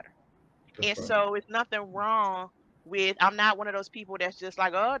do better. And so it's nothing wrong with, I'm not one of those people that's just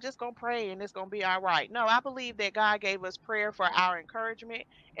like, oh, just gonna pray and it's gonna be all right. No, I believe that God gave us prayer for our encouragement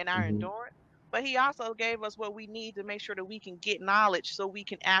and our endurance, but he also gave us what we need to make sure that we can get knowledge so we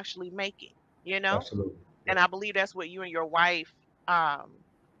can actually make it, you know? Absolutely. And I believe that's what you and your wife are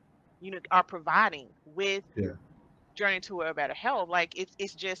providing with Journey to a Better Health. Like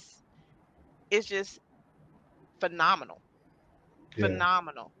it's just phenomenal.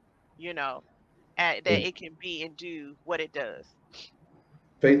 Phenomenal, that it can be and do what it does.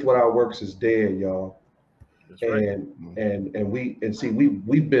 Faith without works is dead, y'all. That's right.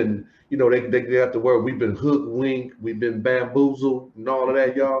 We've been, they have the word, we've been hoodwinked, we've been bamboozled and all of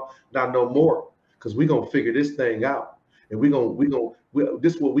that, y'all. Not no more, because we're gonna figure this thing out. And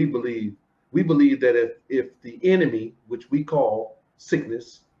this is what we believe. We believe that if the enemy, which we call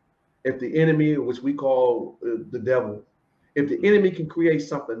sickness, if the enemy, which we call the devil, if the enemy can create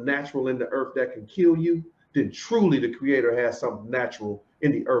something natural in the earth that can kill you, then truly the creator has something natural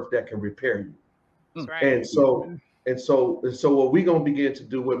in the earth that can repair you. That's right. And so what we're gonna begin to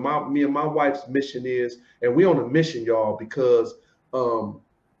do with me and my wife's mission is, and we're on a mission, y'all, because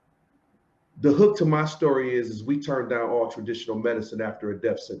the hook to my story is we turned down all traditional medicine after a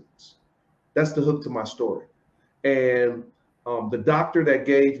death sentence. That's the hook to my story. And the doctor that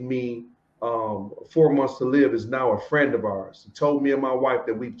gave me 4 months to live is now a friend of ours. He told me and my wife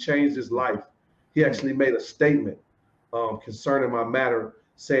that we've changed his life. He actually made a statement concerning my matter,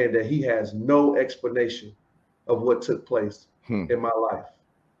 saying that he has no explanation of what took place in my life.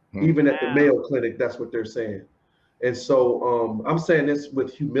 Even at the Mayo Clinic, that's what they're saying. And so I'm saying this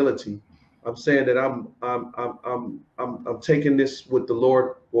with humility. I'm saying that I'm taking this with the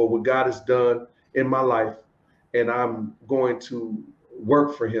Lord, or what God has done in my life, and I'm going to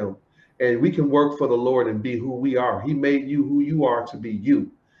work for him. And we can work for the Lord and be who we are. He made you who you are to be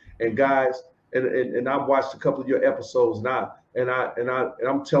you. And guys, and I've watched a couple of your episodes now, and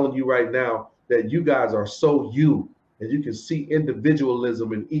I'm telling you right now that you guys are so you, and you can see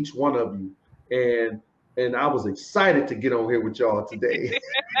individualism in each one of you. And I was excited to get on here with y'all today.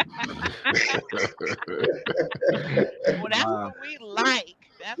 Well, that's what we like.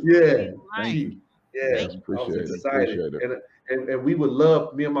 That's what we like. Yeah, appreciate it. And we would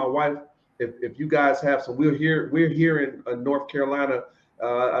love, me and my wife, if you guys have some. We're here in North Carolina.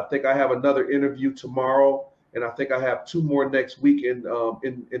 I think I have another interview tomorrow, and I think I have 2 more next week in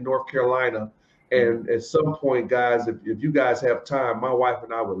North Carolina. And at some point, guys, if you guys have time, my wife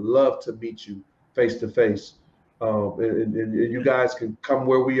and I would love to meet you face to face. And you guys can come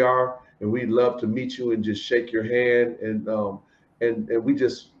where we are, and we'd love to meet you and just shake your hand. And we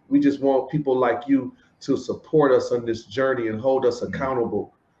just want people like you to support us on this journey and hold us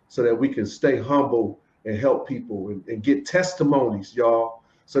accountable, so that we can stay humble and help people and get testimonies, y'all,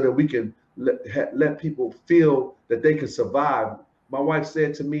 so that we can let people feel that they can survive. My wife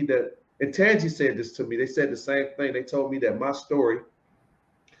said to me that, and Tangi said this to me, they said the same thing. They told me that my story,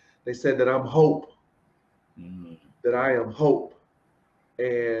 they said that I'm hope, that I am hope.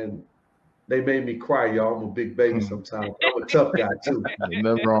 And they made me cry, y'all. I'm a big baby sometimes. I'm a tough guy too.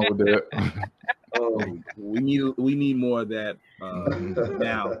 Nothing wrong with that. We need more of that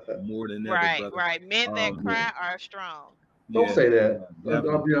now, more than ever. Right, brother. right. Men that cry are strong. Don't say that.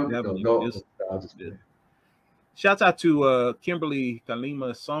 No. Shouts out to Kimberly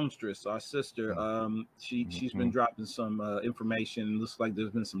Kalima Songstress, our sister. She's been dropping some information. Looks like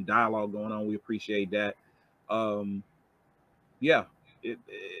there's been some dialogue going on. We appreciate that.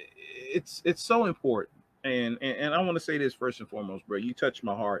 It's so important. And I want to say this first and foremost, bro. You touched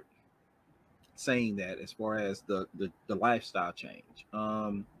my heart saying that, as far as the lifestyle change.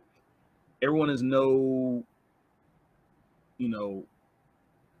 Everyone is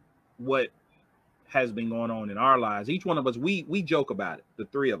what has been going on in our lives. Each one of us, we joke about it, the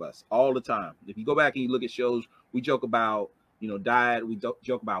 3 of us, all the time. If you go back and you look at shows, we joke about diet, we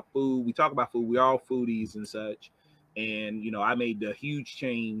joke about food, we talk about food, we're all foodies and such. And I made a huge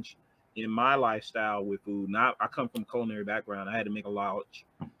change in my lifestyle with food. Now, I come from a culinary background. I had to make a large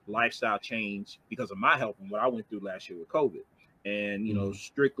lifestyle change because of my health and what I went through last year with COVID. And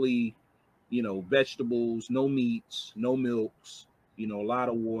strictly vegetables, no meats, no milks, a lot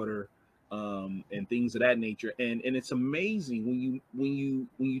of water, and things of that nature. And it's amazing when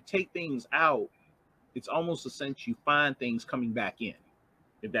you take things out, it's almost a sense you find things coming back in,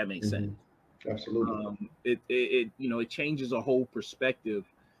 if that makes sense. Absolutely. It changes a whole perspective.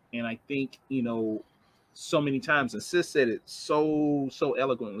 And I think, so many times, and Sis said it so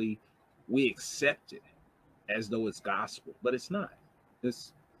eloquently, we accept it as though it's gospel, but it's not.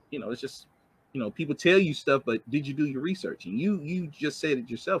 It's, it's just, people tell you stuff, but did you do your research? And you just said it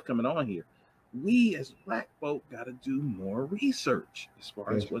yourself coming on here. We as Black folk got to do more research as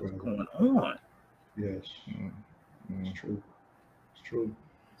far as what's going on. Yes, it's true. It's true.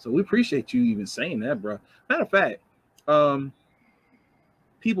 So we appreciate you even saying that, bro. Matter of fact,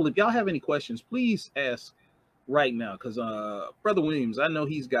 people, if y'all have any questions, please ask right now, because Brother Williams, I know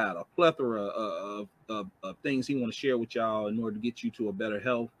he's got a plethora of things he want to share with y'all in order to get you to a better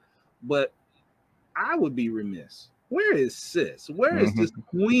health. But I would be remiss. Where is sis? Where is this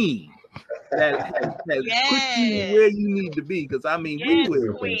queen that has put you where you need to be? Because I mean,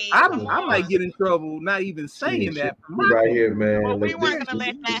 I might get in trouble not even saying that. Right here, man. Well, we weren't gonna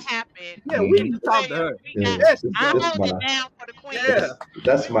let that happen. Yeah, we need to talk to her. I'm holding it down for the queen. Yeah,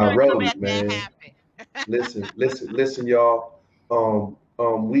 that's my road, man. Listen, y'all.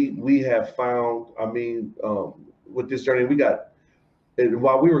 We have found. I mean, with this journey, we got. And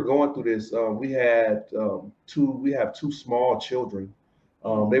while we were going through this, we have two small children.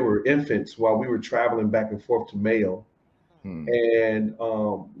 They were infants while we were traveling back and forth to Mayo. And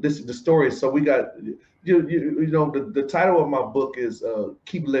listen, the story is, so we got, the title of my book is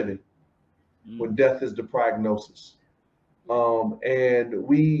Keep Living When Death is the Prognosis. And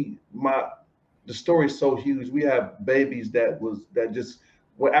the story is so huge. We have babies that just,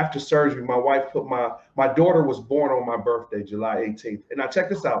 well, after surgery, my wife put my daughter was born on my birthday, July 18th. And now check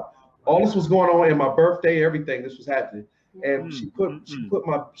this out. All this was going on in my birthday, everything, this was happening. And she put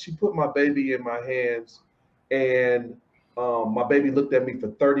my baby in my hands, and my baby looked at me for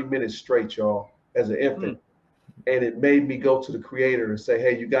 30 minutes straight, y'all, as an infant. And it made me go to the Creator and say,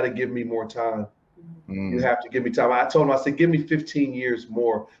 hey, you got to give me more time. You have to give me time. I told him, I said, give me 15 years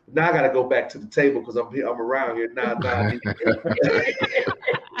more. Now I got to go back to the table because I'm around here. Nah.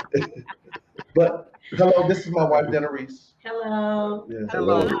 But hello, this is my wife, Denarice. Hello. Yeah.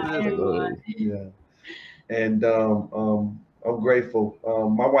 Hello. Everyone. Yeah. And I'm grateful.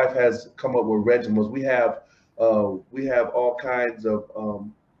 My wife has come up with regimens. We have all kinds of.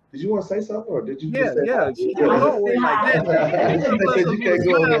 Did you want to say something, or did you? Yeah. She can't go away like that. You can't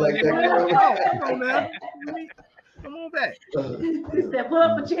go away like that. Come on now. Come on back. Step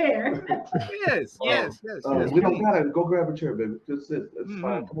up a chair. Yes. We don't gotta go grab a chair, baby. Just sit. That's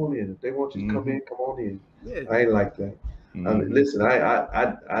fine. Come on in. If they want you to come in, come on in. Yeah. I ain't like that. I mean, listen,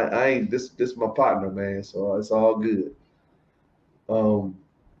 I ain't this my partner, man. So it's all good.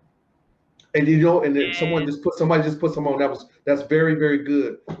 And and then somebody just put some on. That's very, very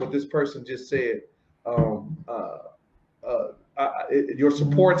good. What this person just said. Your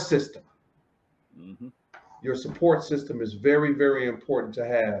support system. Your support system is very, very important to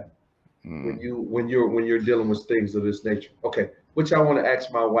have when you're dealing with things of this nature. Okay, which I want to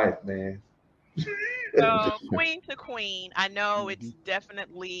ask my wife, man. So queen to queen, I know it's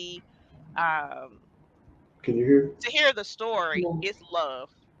definitely can you hear? To hear the story, it's love.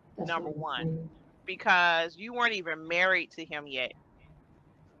 Number one, because you weren't even married to him yet,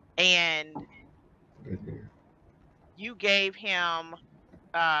 and you gave him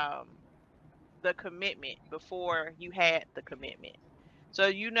the commitment before you had the commitment. So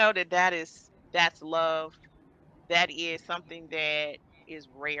that's love. That is something that is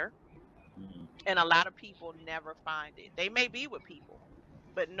rare, and a lot of people never find it. They may be with people,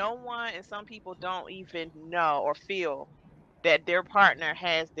 but no one, and some people don't even know or feel that their partner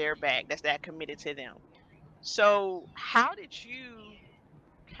has their back, that's that committed to them. So how did you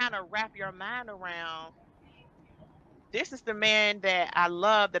kind of wrap your mind around, this is the man that I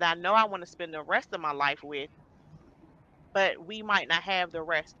love, that I know I want to spend the rest of my life with, but we might not have the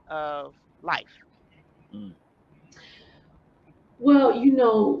rest of life? Well,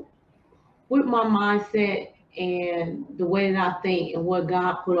 with my mindset and the way that I think and what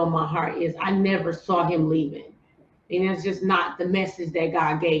God put on my heart is I never saw him leaving. And it's just not the message that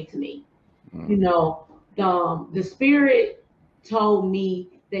God gave to me. The Spirit told me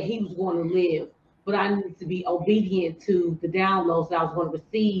that he was going to live, but I needed to be obedient to the downloads that I was going to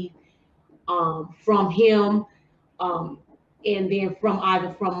receive from him, and then from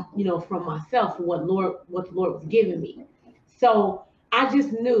myself, from what the Lord was giving me. So I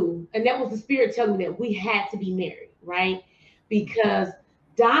just knew, and that was the Spirit telling me that we had to be married, right? Because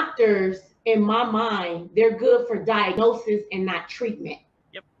doctors, in my mind, they're good for diagnosis and not treatment.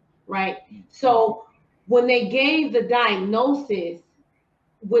 Yep. Right. So when they gave the diagnosis,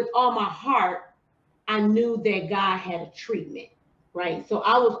 with all my heart, I knew that God had a treatment. Right. So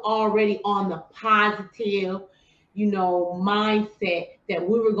I was already on the positive, mindset that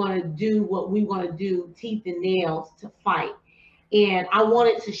we were going to do what we want to do, teeth and nails, to fight. And I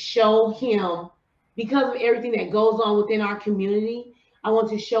wanted to show him because of everything that goes on within our community, I want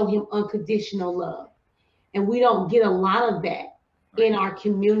to show him unconditional love. And we don't get a lot of that in our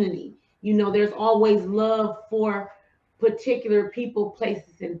community. You know, there's always love for particular people,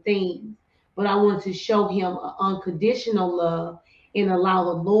 places, and things. But I want to show him an unconditional love and allow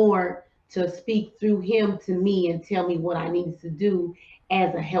the Lord to speak through him to me and tell me what I need to do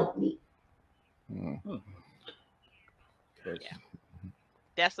as a helpmeet. Yeah.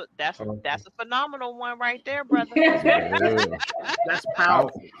 That's a phenomenal one right there, brother. That's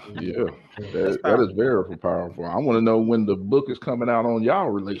powerful. Yeah, that is very powerful. I want to know when the book is coming out on y'all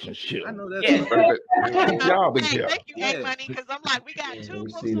relationship. I know that's y'all together. Thank you, A-Money, because I'm like, we got 2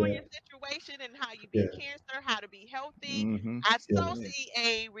 books on your situation and how you beat cancer, how to be healthy. I still see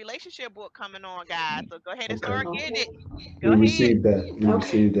a relationship book coming on, guys. So go ahead and start getting it. We received that. We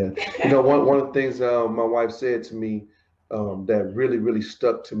received that. You know, one of the things my wife said to me that really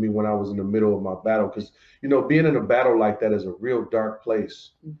stuck to me when I was in the middle of my battle, because, you know, being in a battle like that is a real dark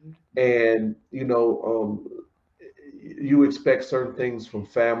place. And, you know, you expect certain things from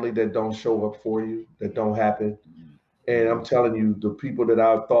family that don't show up for you, that don't happen. And I'm telling you, the people that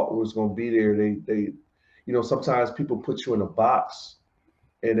I thought was going to be there, they, you know, sometimes people put you in a box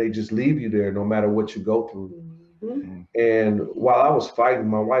and they just leave you there no matter what you go through. And while I was fighting,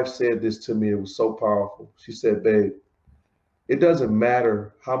 my wife said this to me. It was so powerful. She said, babe, it doesn't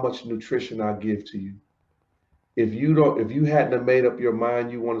matter how much nutrition I give to you. If you hadn't have made up your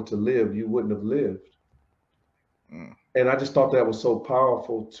mind you wanted to live, you wouldn't have lived. And I just thought that was so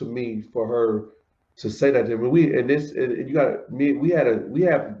powerful to me for her to say that. And we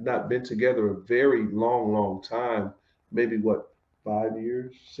have not been together a very long time. Maybe what, 5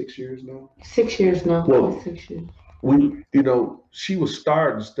 years, 6 years now? 6 years now. Well, 6 years. You know, she was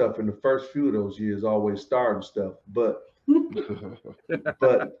starting stuff in the first few of those years, always starting stuff, but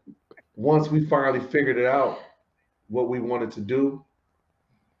once we finally figured it out, what we wanted to do,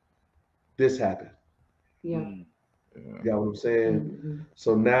 this happened. You know what I'm saying?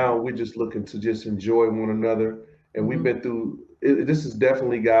 So now we're just looking to just enjoy one another. And we've been through, this is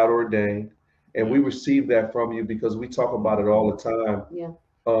definitely God ordained. And we receive that from you because we talk about it all the time. You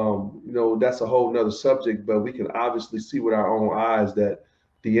know, that's a whole nother subject, but we can obviously see with our own eyes that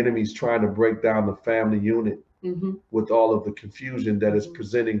the enemy's trying to break down the family unit. With all of the confusion that is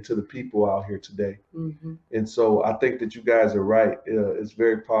presenting to the people out here today. And so I think that you guys are right. It's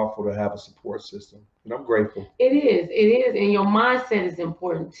very powerful to have a support system, and I'm grateful. It is. And your mindset is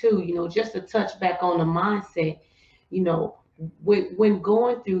important too. You know, just to touch back on the mindset, you know, when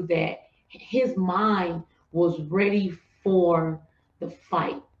going through that, his mind was ready for the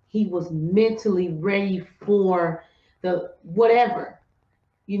fight. He was mentally ready for the whatever,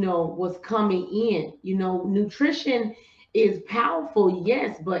 you know, was coming in. You know, nutrition is powerful,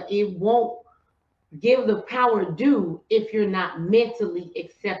 yes, but it won't give the power due if you're not mentally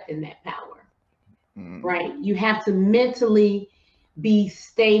accepting that power, right? You have to mentally be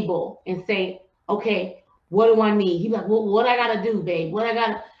stable and say, okay, what do I need? He's like, well, what I gotta do, babe?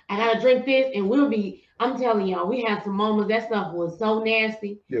 I gotta drink this, and I'm telling y'all, we had some moments, that stuff was so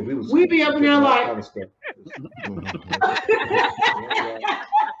nasty. Yeah, we'd be up in there like, kind of stuff.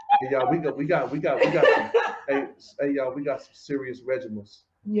 Y'all, we got some, hey y'all, we got some serious regimens.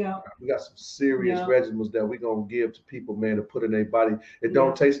 Yeah. We got some serious regimens that we're gonna give to people, man, to put in their body. It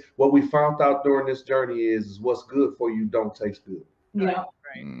don't taste. What we found out during this journey is what's good for you don't taste good. Yeah.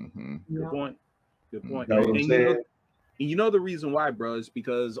 Good point. Good point. You know what I'm saying? You know the reason why, bro, is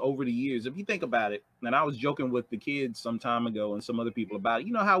because over the years, if you think about it, and I was joking with the kids some time ago and some other people about it,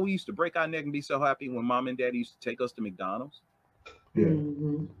 you know how we used to break our neck and be so happy when mom and daddy used to take us to McDonald's?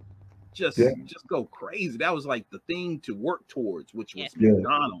 Just go crazy. That was like the thing to work towards, which was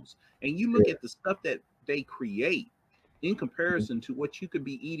McDonald's. And you look at the stuff that they create in comparison to what you could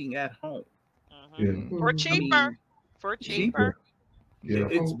be eating at home. For cheaper. Cheaper.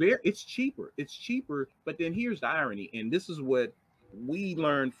 It's cheaper. But then here's the irony, and this is what we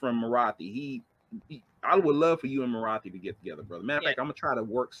learned from Marathi. I would love for you and Marathi to get together, brother. Matter of fact, I'm gonna try to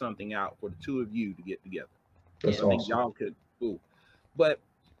work something out for the two of you to get together. That's awesome. I think y'all could. But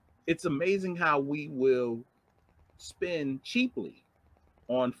it's amazing how we will spend cheaply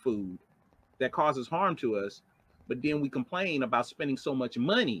on food that causes harm to us, but then we complain about spending so much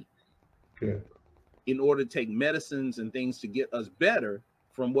money in order to take medicines and things to get us better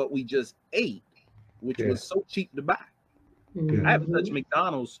from what we just ate, which was so cheap to buy. I haven't touched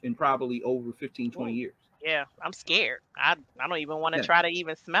McDonald's in probably over 15, 20 years. Yeah, I'm scared. I don't even want to try to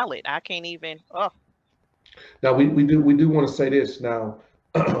even smell it. I can't even. Now we do want to say this now.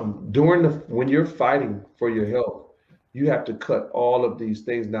 When you're fighting for your health, you have to cut all of these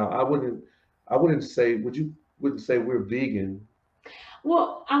things. Now I I wouldn't say, wouldn't say we're vegan.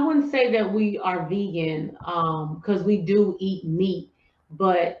 Well, I wouldn't say that we are vegan, because we do eat meat,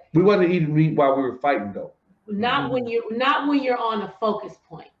 but we wasn't eating meat while we were fighting, though. Not when you're on a focus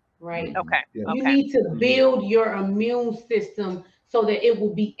point, right? Okay. Yeah. You need to build your immune system so that it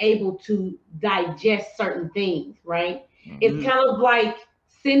will be able to digest certain things, right? It's kind of like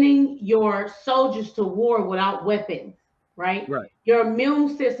sending your soldiers to war without weapons, right? Right. Your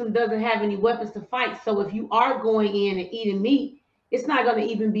immune system doesn't have any weapons to fight. So if you are going in and eating meat, it's not going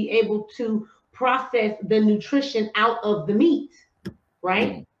to even be able to process the nutrition out of the meat,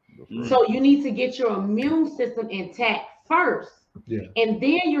 right? So you need to get your immune system intact first. Yeah. And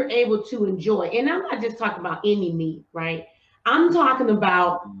then you're able to enjoy. And I'm not just talking about any meat, right? I'm talking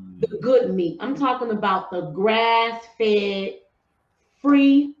about the good meat. I'm talking about the grass-fed,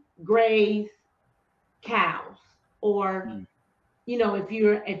 free graze cows, or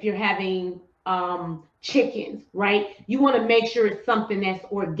if you're having chickens, right? You want to make sure it's something that's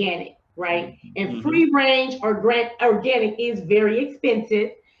organic, right? And free range or organic is very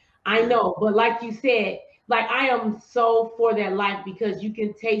expensive. I know, but like you said, like I am so for that life, because you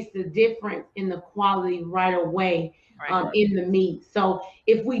can taste the difference in the quality right away in the meat. So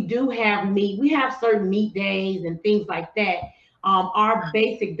if we do have meat, we have certain meat days and things like that. Our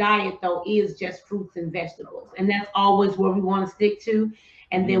basic diet though is just fruits and vegetables, and that's always where we want to stick to.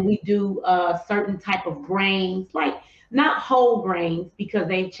 And then we do certain type of grains, like not whole grains, because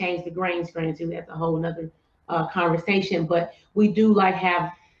they've changed the grain too. That's a whole nother conversation. But we do like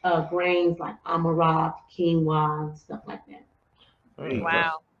have grains like amaranth, quinoa, and stuff like that.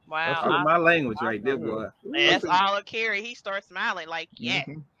 Wow. That's my language right there, boy. That's all a carry. He starts smiling like, yeah.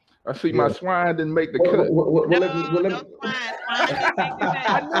 I see my swine didn't make the cut. No swine. I knew you were going to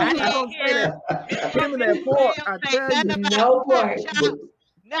say that. Give me that pork. I tell you. No pork.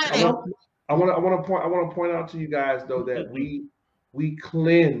 I want to point out to you guys though that we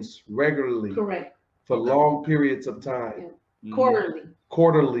cleanse regularly. Correct. For long periods of time.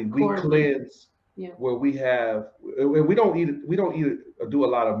 Quarterly we cleanse. Where we don't do a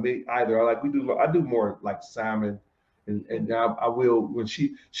lot of meat either. I do more like salmon, and I will when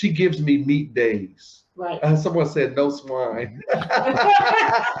she gives me meat days. Right. Someone said no swine.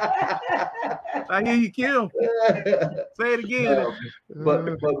 I hear you, Kim. Say it again. But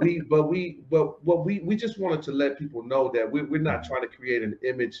we just wanted to let people know that we're not trying to create an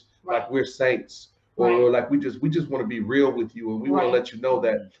image like we're saints, or like we just want to be real with you, and we want to let you know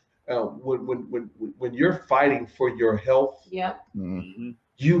that when you're fighting for your health,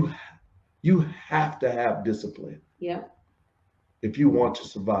 you have to have discipline. If you want to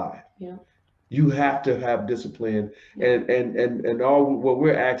survive. You have to have discipline, and all what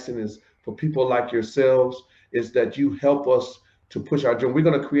we're asking is for people like yourselves is that you help us to push our dream. We're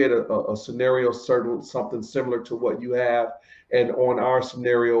going to create a scenario, something similar to what you have, and on our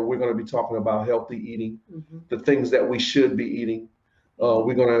scenario, we're going to be talking about healthy eating, the things that we should be eating.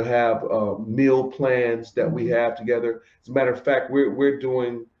 We're going to have meal plans that we have together. As a matter of fact, we're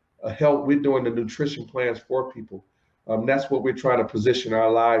doing the nutrition plans for people. That's what we're trying to position our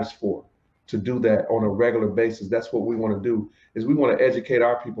lives for. To do that on a regular basis. That's what we want to do, is we want to educate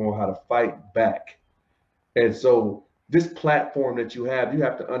our people on how to fight back. And so this platform that you have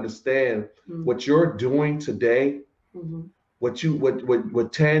to understand what you're doing today, what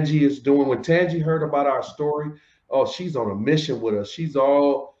Tangi is doing. When Tangi heard about our story, she's on a mission with us. She's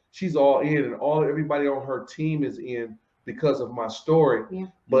all in, and everybody on her team is in because of my story.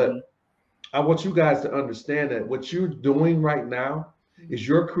 But I want you guys to understand that what you're doing right now is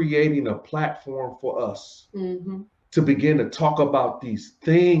you're creating a platform for us to begin to talk about these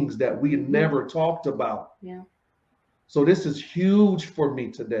things that we never talked about. So this is huge for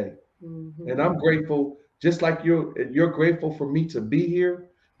me today. And I'm grateful, just like you're grateful for me to be here.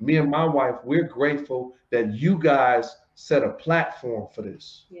 Me and my wife, we're grateful that you guys set a platform for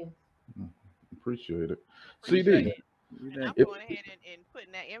this. Appreciate it. CD. I'm going ahead and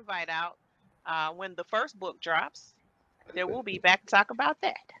putting that invite out. When the first book drops, there will be back to talk about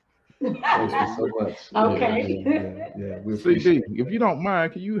that. Thank you so much. Okay. We CD, if you don't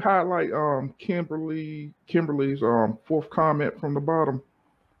mind, can you highlight Kimberly's fourth comment from the bottom?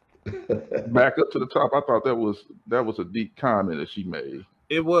 Back up to the top. I thought that was a deep comment that she made.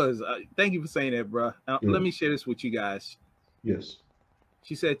 It was. Thank you for saying that, bro. Let me share this with you guys. Yes.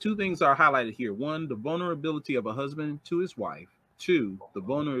 She said 2 things are highlighted here. 1, the vulnerability of a husband to his wife. 2, the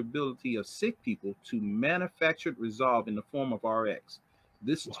vulnerability of sick people to manufactured resolve in the form of RX.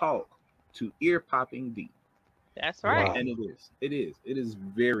 This talk to ear-popping deep. That's right. And it is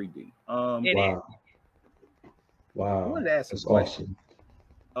very deep. Wow. I wanted to ask That's a question.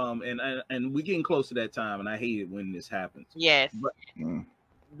 and we're getting close to that time, and I hate it when this happens. Yes. But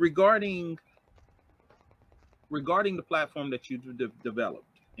regarding the platform that you developed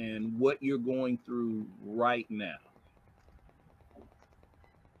and what you're going through right now,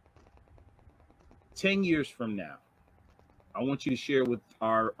 10 years from now, I want you to share with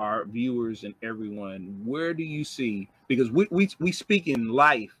our viewers and everyone, where do you see, because we speak in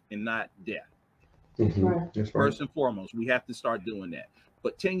life and not death. Right. That's right. First and foremost, we have to start doing that.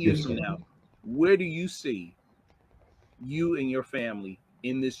 But 10 years from now, where do you see you and your family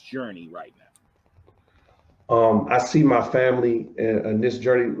in this journey right now? I see my family in this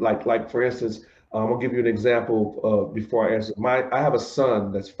journey, like for instance, I'm gonna give you an example before I answer. I have a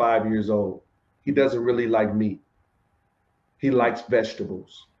son that's 5 years old. He doesn't really like meat. He likes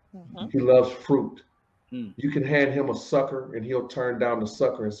vegetables. He loves fruit. You can hand him a sucker and he'll turn down the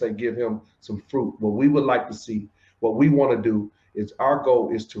sucker and say, give him some fruit. What we would like to see, what we want to do is, our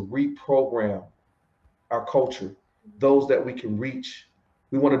goal is to reprogram our culture, those that we can reach.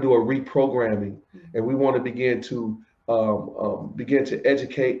 We want to do a reprogramming, and we want to begin to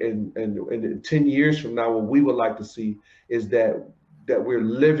educate. And 10 years from now, what we would like to see is that we're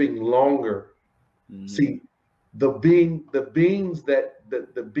living longer. See, the beings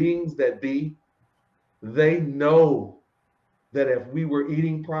that be, they know that if we were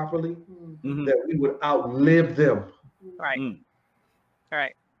eating properly, that we would outlive them. Right.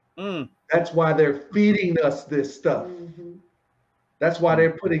 Right. That's why they're feeding us this stuff. That's why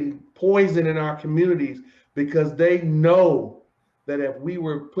they're putting poison in our communities, because they know that if we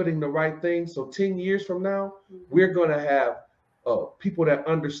were putting the right things, so 10 years from now, we're going to have people that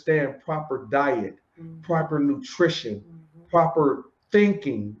understand proper diet, proper nutrition, proper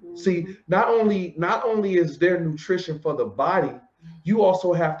thinking. See, not only is there nutrition for the body, you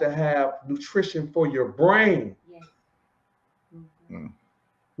also have to have nutrition for your brain.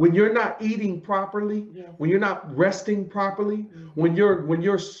 When you're not eating properly, when you're not resting properly, when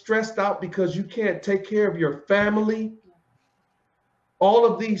you're stressed out because you can't take care of your family, all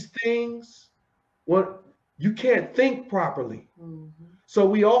of these things, you can't think properly. So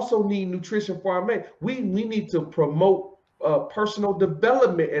we also need nutrition for our men. We need to promote personal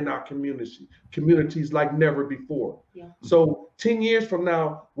development in our communities like never before. So 10 years from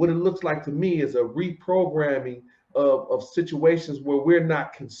now, what it looks like to me is a reprogramming of situations where we're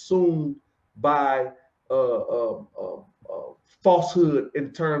not consumed by falsehood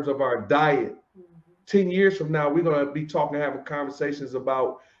in terms of our diet. 10 years from now, we're going to be having conversations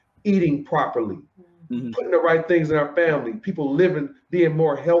about eating properly, putting the right things in our family, people being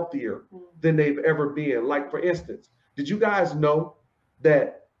more healthier than they've ever been. Like, for instance, did you guys know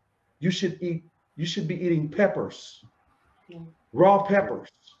that you should be eating peppers, raw peppers?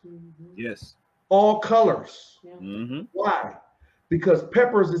 Yes. All colors. Why? Because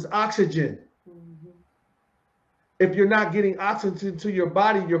peppers is oxygen. If you're not getting oxygen to your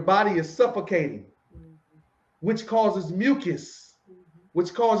body is suffocating, which causes mucus,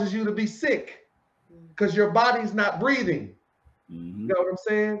 which causes you to be sick because your body's not breathing. You know what I'm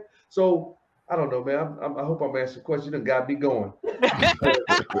saying? So I don't know, man. I hope I'm answering the question. You done got me going.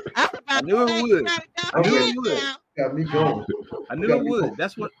 I knew it would. I knew it would. Got me going. I knew it would.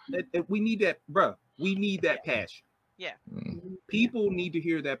 That's what we need. That, bro. We need that passion. Yeah. People need to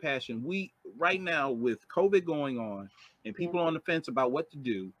hear that passion. We right now, with COVID going on and people on the fence about what to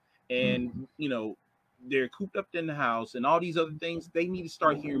do, and they're cooped up in the house and all these other things, they need to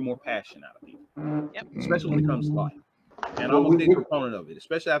start hearing more passion out of people. Especially when it comes to life. And I'm a big proponent of it,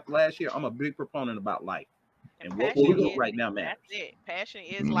 especially after last year. I'm a big proponent about life. And what we do right now matters. That's it. Passion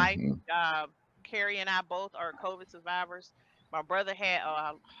is life. Carrie and I both are COVID survivors. My brother had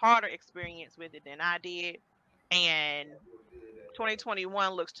a harder experience with it than I did. And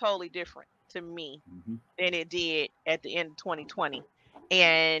 2021 looks totally different to me than it did at the end of 2020.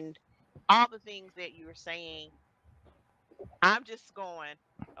 And all the things that you were saying, I'm just going,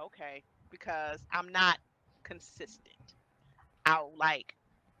 okay, because I'm not consistent. I'll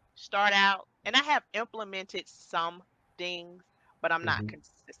start out, and I have implemented some things, but I'm not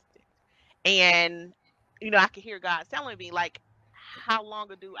consistent. And I can hear God telling me, how long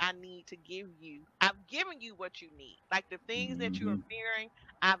do I need to give you? I've given you what you need. Like the things that you are fearing,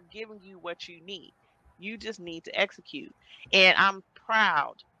 I've given you what you need. You just need to execute. And I'm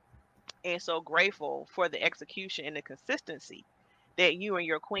proud and so grateful for the execution and the consistency that you and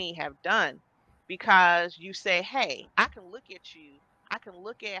your queen have done, because you say, hey, I can look at you, I can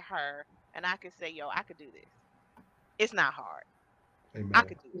look at her, and I can say, yo, I could do this. It's not hard. Amen. I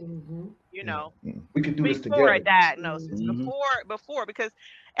could do it. We could do this before together. A diagnosis, before, because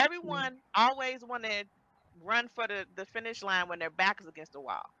everyone always wanted run for the finish line when their back is against the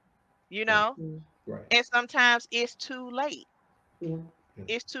wall, you know? Right. And sometimes it's too late. Yeah.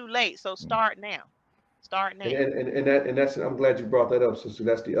 It's too late. So start now. Start now. And that's, I'm glad you brought that up, sister.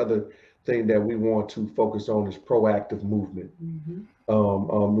 That's the other thing that we want to focus on is proactive movement,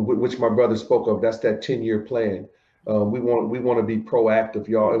 which my brother spoke of. That's that 10-year plan. We want to be proactive,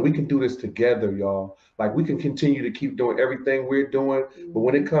 y'all, and we can do this together, y'all. Like we can continue to keep doing everything we're doing, but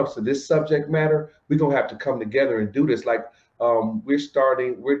when it comes to this subject matter, we're gonna have to come together and do this. Like we're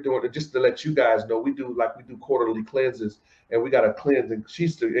doing it, just to let you guys know, we do quarterly cleanses, and we got to cleanse, and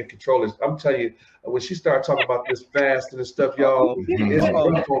she's in control. I'm telling you, when she started talking about this fasting and stuff, y'all,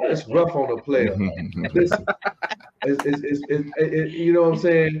 it's rough on the player. Listen, you know what I'm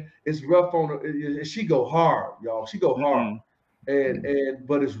saying? It's rough on her. She go hard, y'all. She go hard,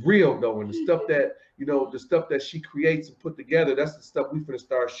 but it's real though, and the stuff that the stuff that she creates and put together, that's the stuff we finna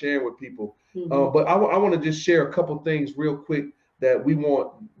start sharing with people. But I want to just share a couple things real quick that we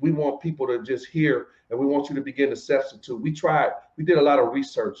want people to just hear, and we want you to begin to substitute. We did a lot of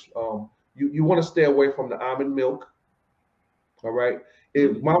research. You want to stay away from the almond milk. All right.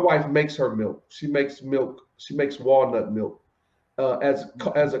 If my wife makes her milk, she makes walnut milk. As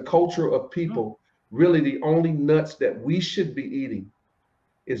a culture of people, really the only nuts that we should be eating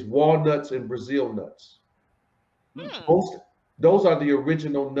is walnuts and Brazil nuts. Those are the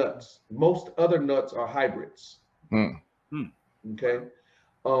original nuts. Most other nuts are hybrids. Okay.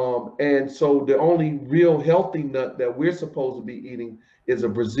 And so the only real healthy nut that we're supposed to be eating is a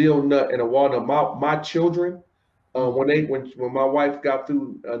Brazil nut and a walnut. My children, when my wife got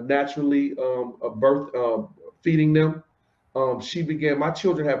through naturally feeding them, my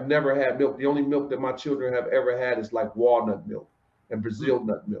children have never had milk. The only milk that my children have ever had is like walnut milk and Brazil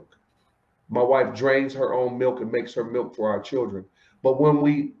nut milk. My wife drains her own milk and makes her milk for our children. But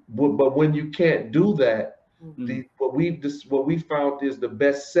when you can't do that, what we found is the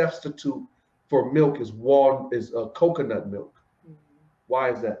best substitute for milk is coconut milk.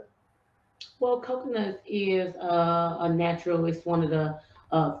 Why is that? Well, coconut is a natural. It's one of the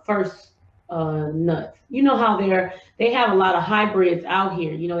first nuts. You know how they have a lot of hybrids out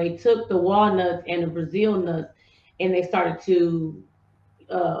here. They took the walnuts and the Brazil nuts, and they started to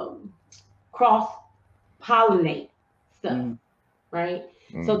cross pollinate stuff, right?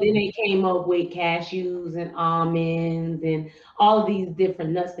 So then they came up with cashews and almonds and all of these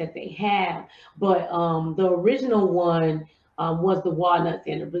different nuts that they have. But the original one was the walnuts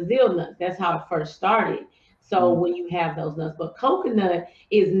and the Brazil nuts. That's how it first started. So when you have those nuts, but coconut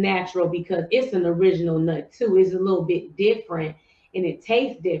is natural because it's an original nut too. It's a little bit different and it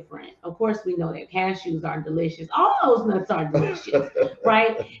tastes different. Of course, we know that cashews are delicious. All those nuts are delicious,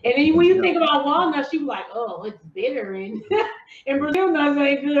 right? And then when you think about walnuts, you're like, oh, it's bitter, and Brazil nuts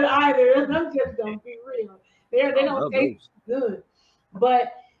ain't good either. I'm just gonna be real. They don't taste good,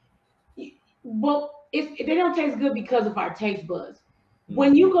 but they don't taste good because of our taste buds.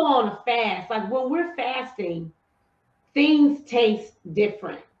 When you go on a fast, like when we're fasting, things taste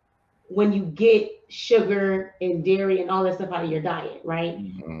different when you get sugar and dairy and all that stuff out of your diet, right?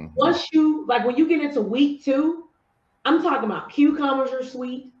 Once when you get into week 2, I'm talking about cucumbers are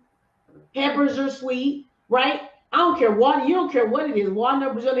sweet, peppers are sweet, right? I don't care what, you don't care what it is,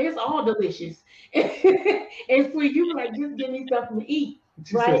 walnut, Brazil, it's all delicious. And sweet, you be like, just give me something to eat.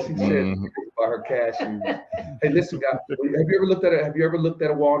 She said about her cashews. Hey, listen, guys, have you ever looked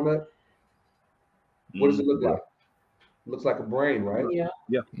at a walnut? What does it look like? It looks like a brain, right?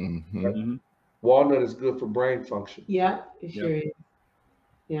 Yeah. Walnut is good for brain function. Yeah, it sure is.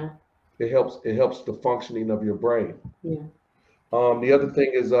 Yeah. It helps the functioning of your brain. Yeah. The other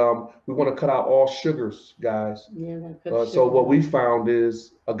thing is we want to cut out all sugars, guys. Yeah. So what we found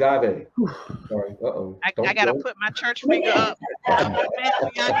is agave. Sorry. I gotta put my church finger up.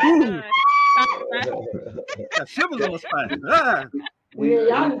 Shivers on the spine.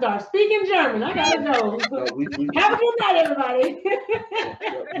 Y'all can start speaking German. I gotta go. Have a good night, everybody.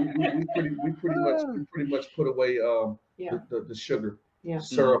 we pretty much put away the sugar,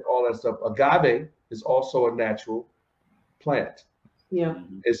 syrup, all that stuff. Agave is also a natural plant. Yeah.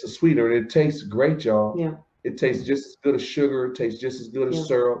 It's a sweetener and it tastes great, y'all. Yeah. It tastes just as good as sugar. It tastes just as good as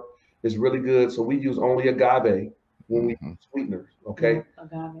syrup. It's really good. So we use only agave when we use sweeteners. Okay.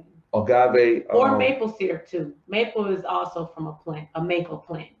 Agave. Or maple syrup too. Maple is also from a maple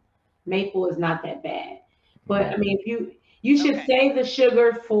plant. Maple is not that bad. But I mean, if you should save the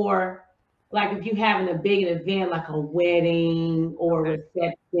sugar for like if you're having a big event like a wedding or a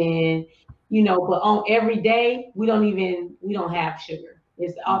reception, but on every day we don't have sugar.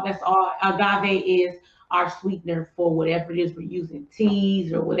 That's all. Agave is our sweetener for whatever it is we're using,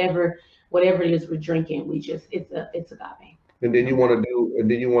 teas or whatever whatever it is we're drinking, it's agave. And then you want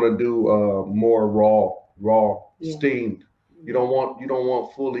to do more raw, steamed. You don't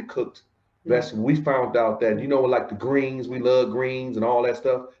want fully cooked vegetables. We found out that like the greens, we love greens and all that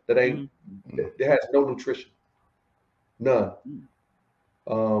stuff. That ain't it has no nutrition, none.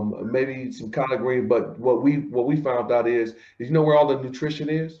 Maybe some collard green, but what we found out is where all the nutrition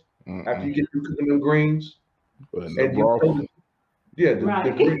is after you get through cooking them greens. And the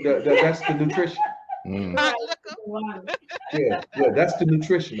green, that's the nutrition. Yeah, that's the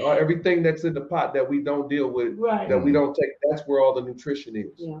nutrition. Everything that's in the pot that we don't deal with, that we don't take, that's where all the nutrition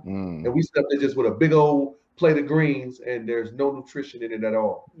is. And we stuff it just with a big old plate of greens, and there's no nutrition in it at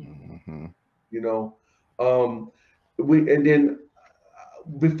all. And then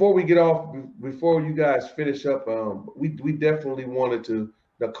before we get off, before you guys finish up, we definitely wanted to.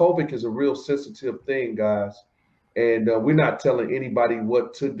 Now, COVID is a real sensitive thing, guys, and we're not telling anybody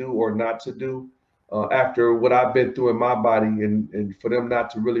what to do or not to do. After what I've been through in my body, and for them not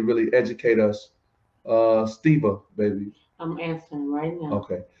to really educate us, Steva, baby. I'm answering right now.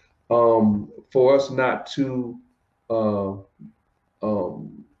 Okay. For us not to know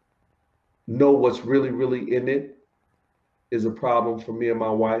what's really in it is a problem for me and my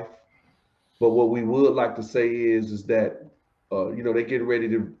wife. But what we would like to say is that they're getting ready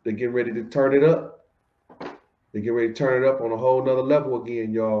to turn it up. They're getting ready to turn it up on a whole nother level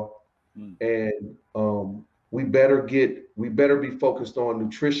again, y'all. And we better be focused on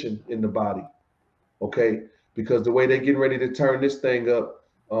nutrition in the body, okay? Because the way they're getting ready to turn this thing up,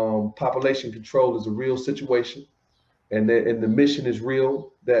 population control is a real situation, and the mission is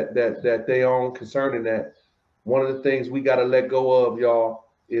real that they own concerning that. One of the things we got to let go of, y'all,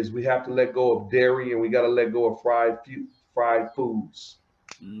 is we have to let go of dairy, and we got to let go of fried foods.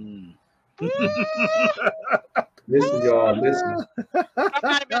 Listen, y'all, listen.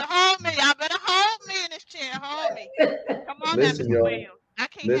 Somebody better hold me. Y'all better hold me in this chair. Hold me. Come on, listen, Mr. y'all. Williams. I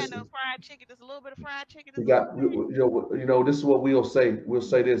can't have no fried chicken. Just a little bit of fried chicken. We got, this is what we'll say. We'll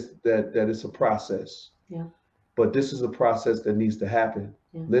say this, that it's a process. Yeah. But this is a process that needs to happen.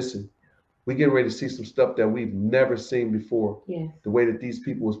 Yeah. Listen, we getting ready to see some stuff that we've never seen before. Yes. The way that these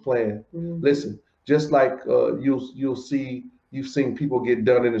people was playing. Listen, just like you've seen people get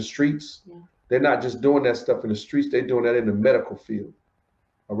done in the streets. Yeah. They're not just doing that stuff in the streets. They're doing that in the medical field.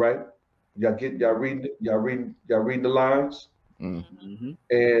 All right, y'all reading the lines. And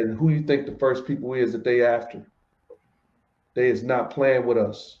who you think the first people is that they after? They is not playing with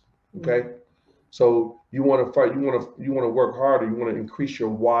us. Okay, so you want to fight. You want to work harder. You want to increase your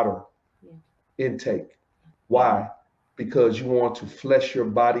water intake. Why? Because you want to flesh your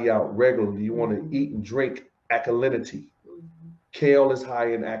body out regularly. You want to eat and drink alkalinity. Kale is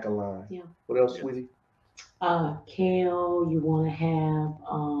high in alkaline. Yeah. What else, sweetie? Kale. You want to have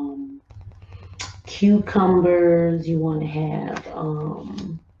cucumbers. You want to have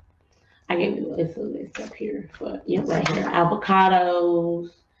I gave you it's a list up here, but right here.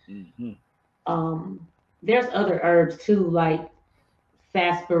 Avocados. There's other herbs too, like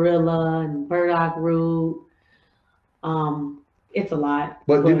sarsaparilla and burdock root. It's a lot.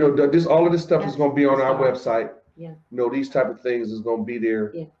 But all of this stuff is going to be on our website. Yeah. These type of things is going to be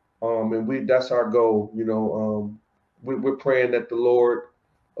there. Yeah. And that's our goal. We're praying that the Lord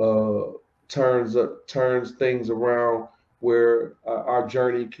turns things around where our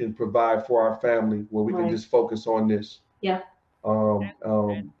journey can provide for our family, where we can just focus on this. Yeah.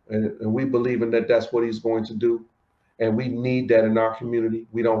 And we believe in that. That's what He's going to do, and we need that in our community.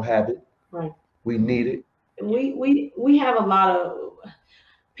 We don't have it. Right. We need it. We have a lot of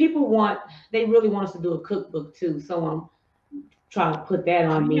people they really want us to do a cookbook too. So I'm trying to put that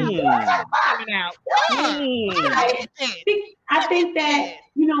on me. I think that,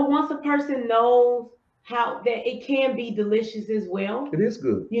 once a person knows how that it can be delicious as well. It is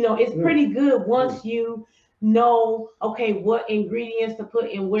good. It's pretty good once you know, okay, what ingredients to put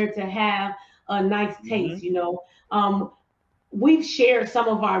and where to have a nice taste, We've shared some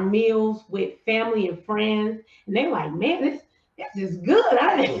of our meals with family and friends, and they're like, man, this is good.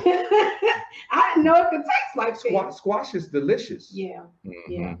 I didn't know it could taste like this. Squash is delicious. Yeah.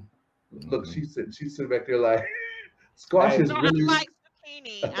 Yeah. Look, she's sitting back there like, squash is really. I like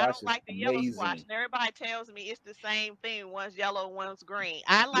zucchini. I don't like the yellow squash. And everybody tells me it's the same thing. One's yellow, one's green.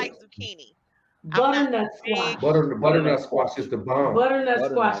 I like zucchini. Butternut squash. Butternut squash is the bomb.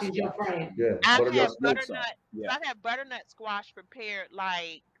 Butternut squash is your friend. Yeah. I've had butternut squash prepared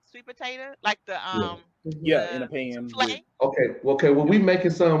like sweet potato, like the in a pan. Okay. Well, we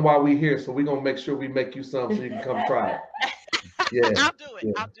making some while we here, so we're gonna make sure we make you some so you can come try it. Yeah. I'll do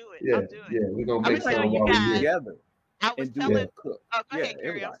it. Yeah. Yeah. We're gonna make some while we here. Together. I was telling. Oh, go ahead,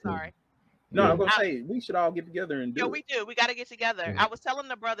 Carrie. I'm sorry. No, I'm gonna say we should all get together and do it. We do. We got to get together. I was telling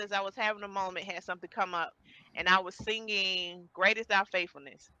the brothers I was having a moment, had something come up, and I was singing "Great Is Thy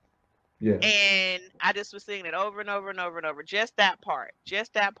Faithfulness." Yeah. And I just was singing it over and over and over and over, just that part.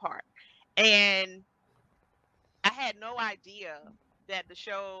 And I had no idea that the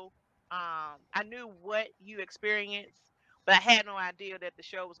show, I knew what you experienced, but I had no idea that the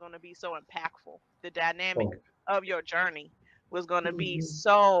show was going to be so impactful. The dynamic of your journey was going to be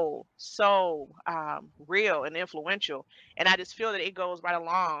so real and influential. And I just feel that it goes right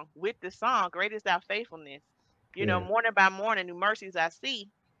along with the song, Great Is Thy Faithfulness. You know, morning by morning, new mercies I see.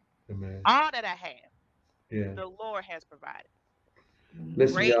 Amen. All that I have, the Lord has provided.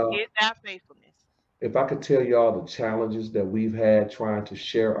 Listen, Great y'all, is thy faithfulness. If I could tell y'all the challenges that we've had trying to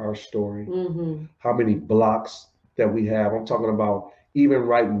share our story, how many blocks that we have. I'm talking about even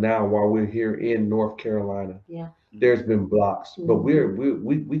right now while we're here in North Carolina. Yeah. There's been blocks, but we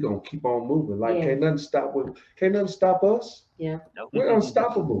gonna keep on moving. Like can't nothing stop us. Yeah. We're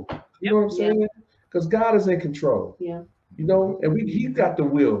unstoppable. You know what I'm saying? Because God is in control. Yeah. You know, and He's got the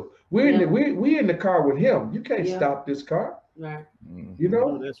will. We're in the car with Him. You can't stop this car. Right. You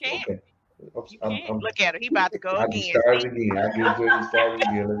know? You can't. Okay. Look at it. He about to go again. I get started again. I get ready to start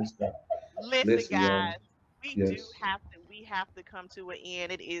again. Let me stop. Listen guys, we have to come to an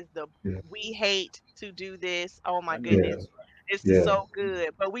end. It is we hate to do this. Oh my goodness. It's so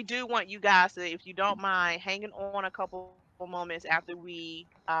good. But we do want you guys to, if you don't mind, hanging on a couple moments after we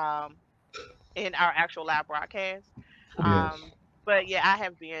in our actual live broadcast. But yeah, I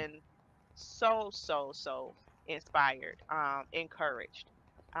have been so inspired, encouraged,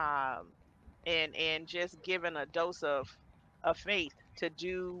 and just given a dose of faith to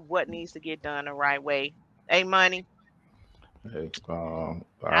do what needs to get done the right way. Hey, money. Hey, no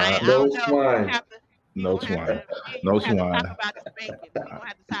swine. No swine. No swine. Talk about the bacon. We're gonna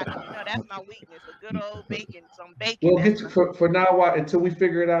have to talk. You know, that's my weakness. A good old bacon, some bacon. Well, get you for now until we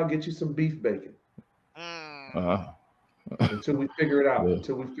figure it out. Get you some beef bacon. Until we figure it out.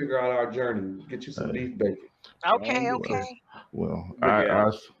 Until we figure out our journey, get you some beef bacon. Okay. Well,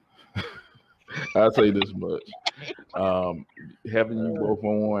 I'll say this much. Having you both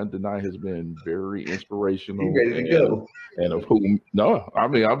on tonight has been very inspirational. You ready to go? And of whom, no, I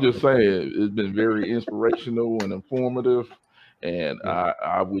mean, I'm just saying it's been very inspirational and informative. And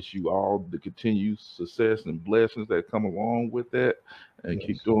I wish you all the continued success and blessings that come along with that, and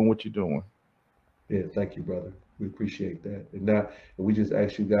keep doing what you're doing. Yeah, thank you, brother. We appreciate that. And we just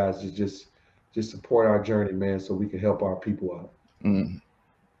ask you guys to just support our journey, man, so we can help our people out.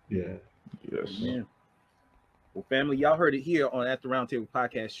 Yeah. Yes. Yeah. Well, family, y'all heard it here on At the Roundtable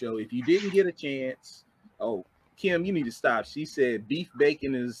Podcast Show. If you didn't get a chance, Kim, you need to stop. She said beef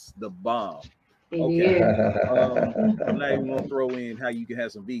bacon is the bomb. Okay. I'm not even gonna throw in how you can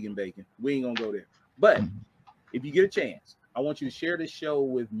have some vegan bacon. We ain't gonna go there. But if you get a chance, I want you to share this show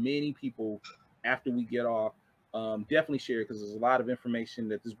with many people after we get off. Definitely share it, because there's a lot of information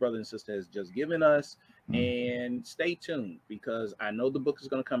that this brother and sister has just given us. And stay tuned, because I know the book is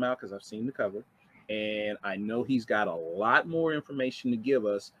going to come out, because I've seen the cover, and I know he's got a lot more information to give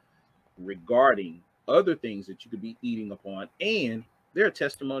us regarding other things that you could be eating upon, and their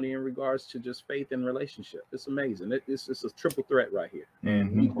testimony in regards to just faith and relationship. It's amazing. It's a triple threat right here,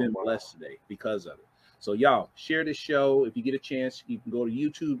 and we've been blessed today because of it. So y'all share this show. If you get a chance, you can go to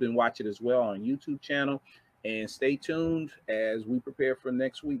YouTube and watch it as well on YouTube channel. And stay tuned as we prepare for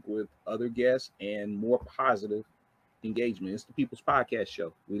next week with other guests and more positive engagement. It's the People's Podcast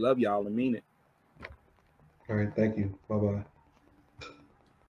Show. We love y'all and mean it. All right. Thank you. Bye-bye.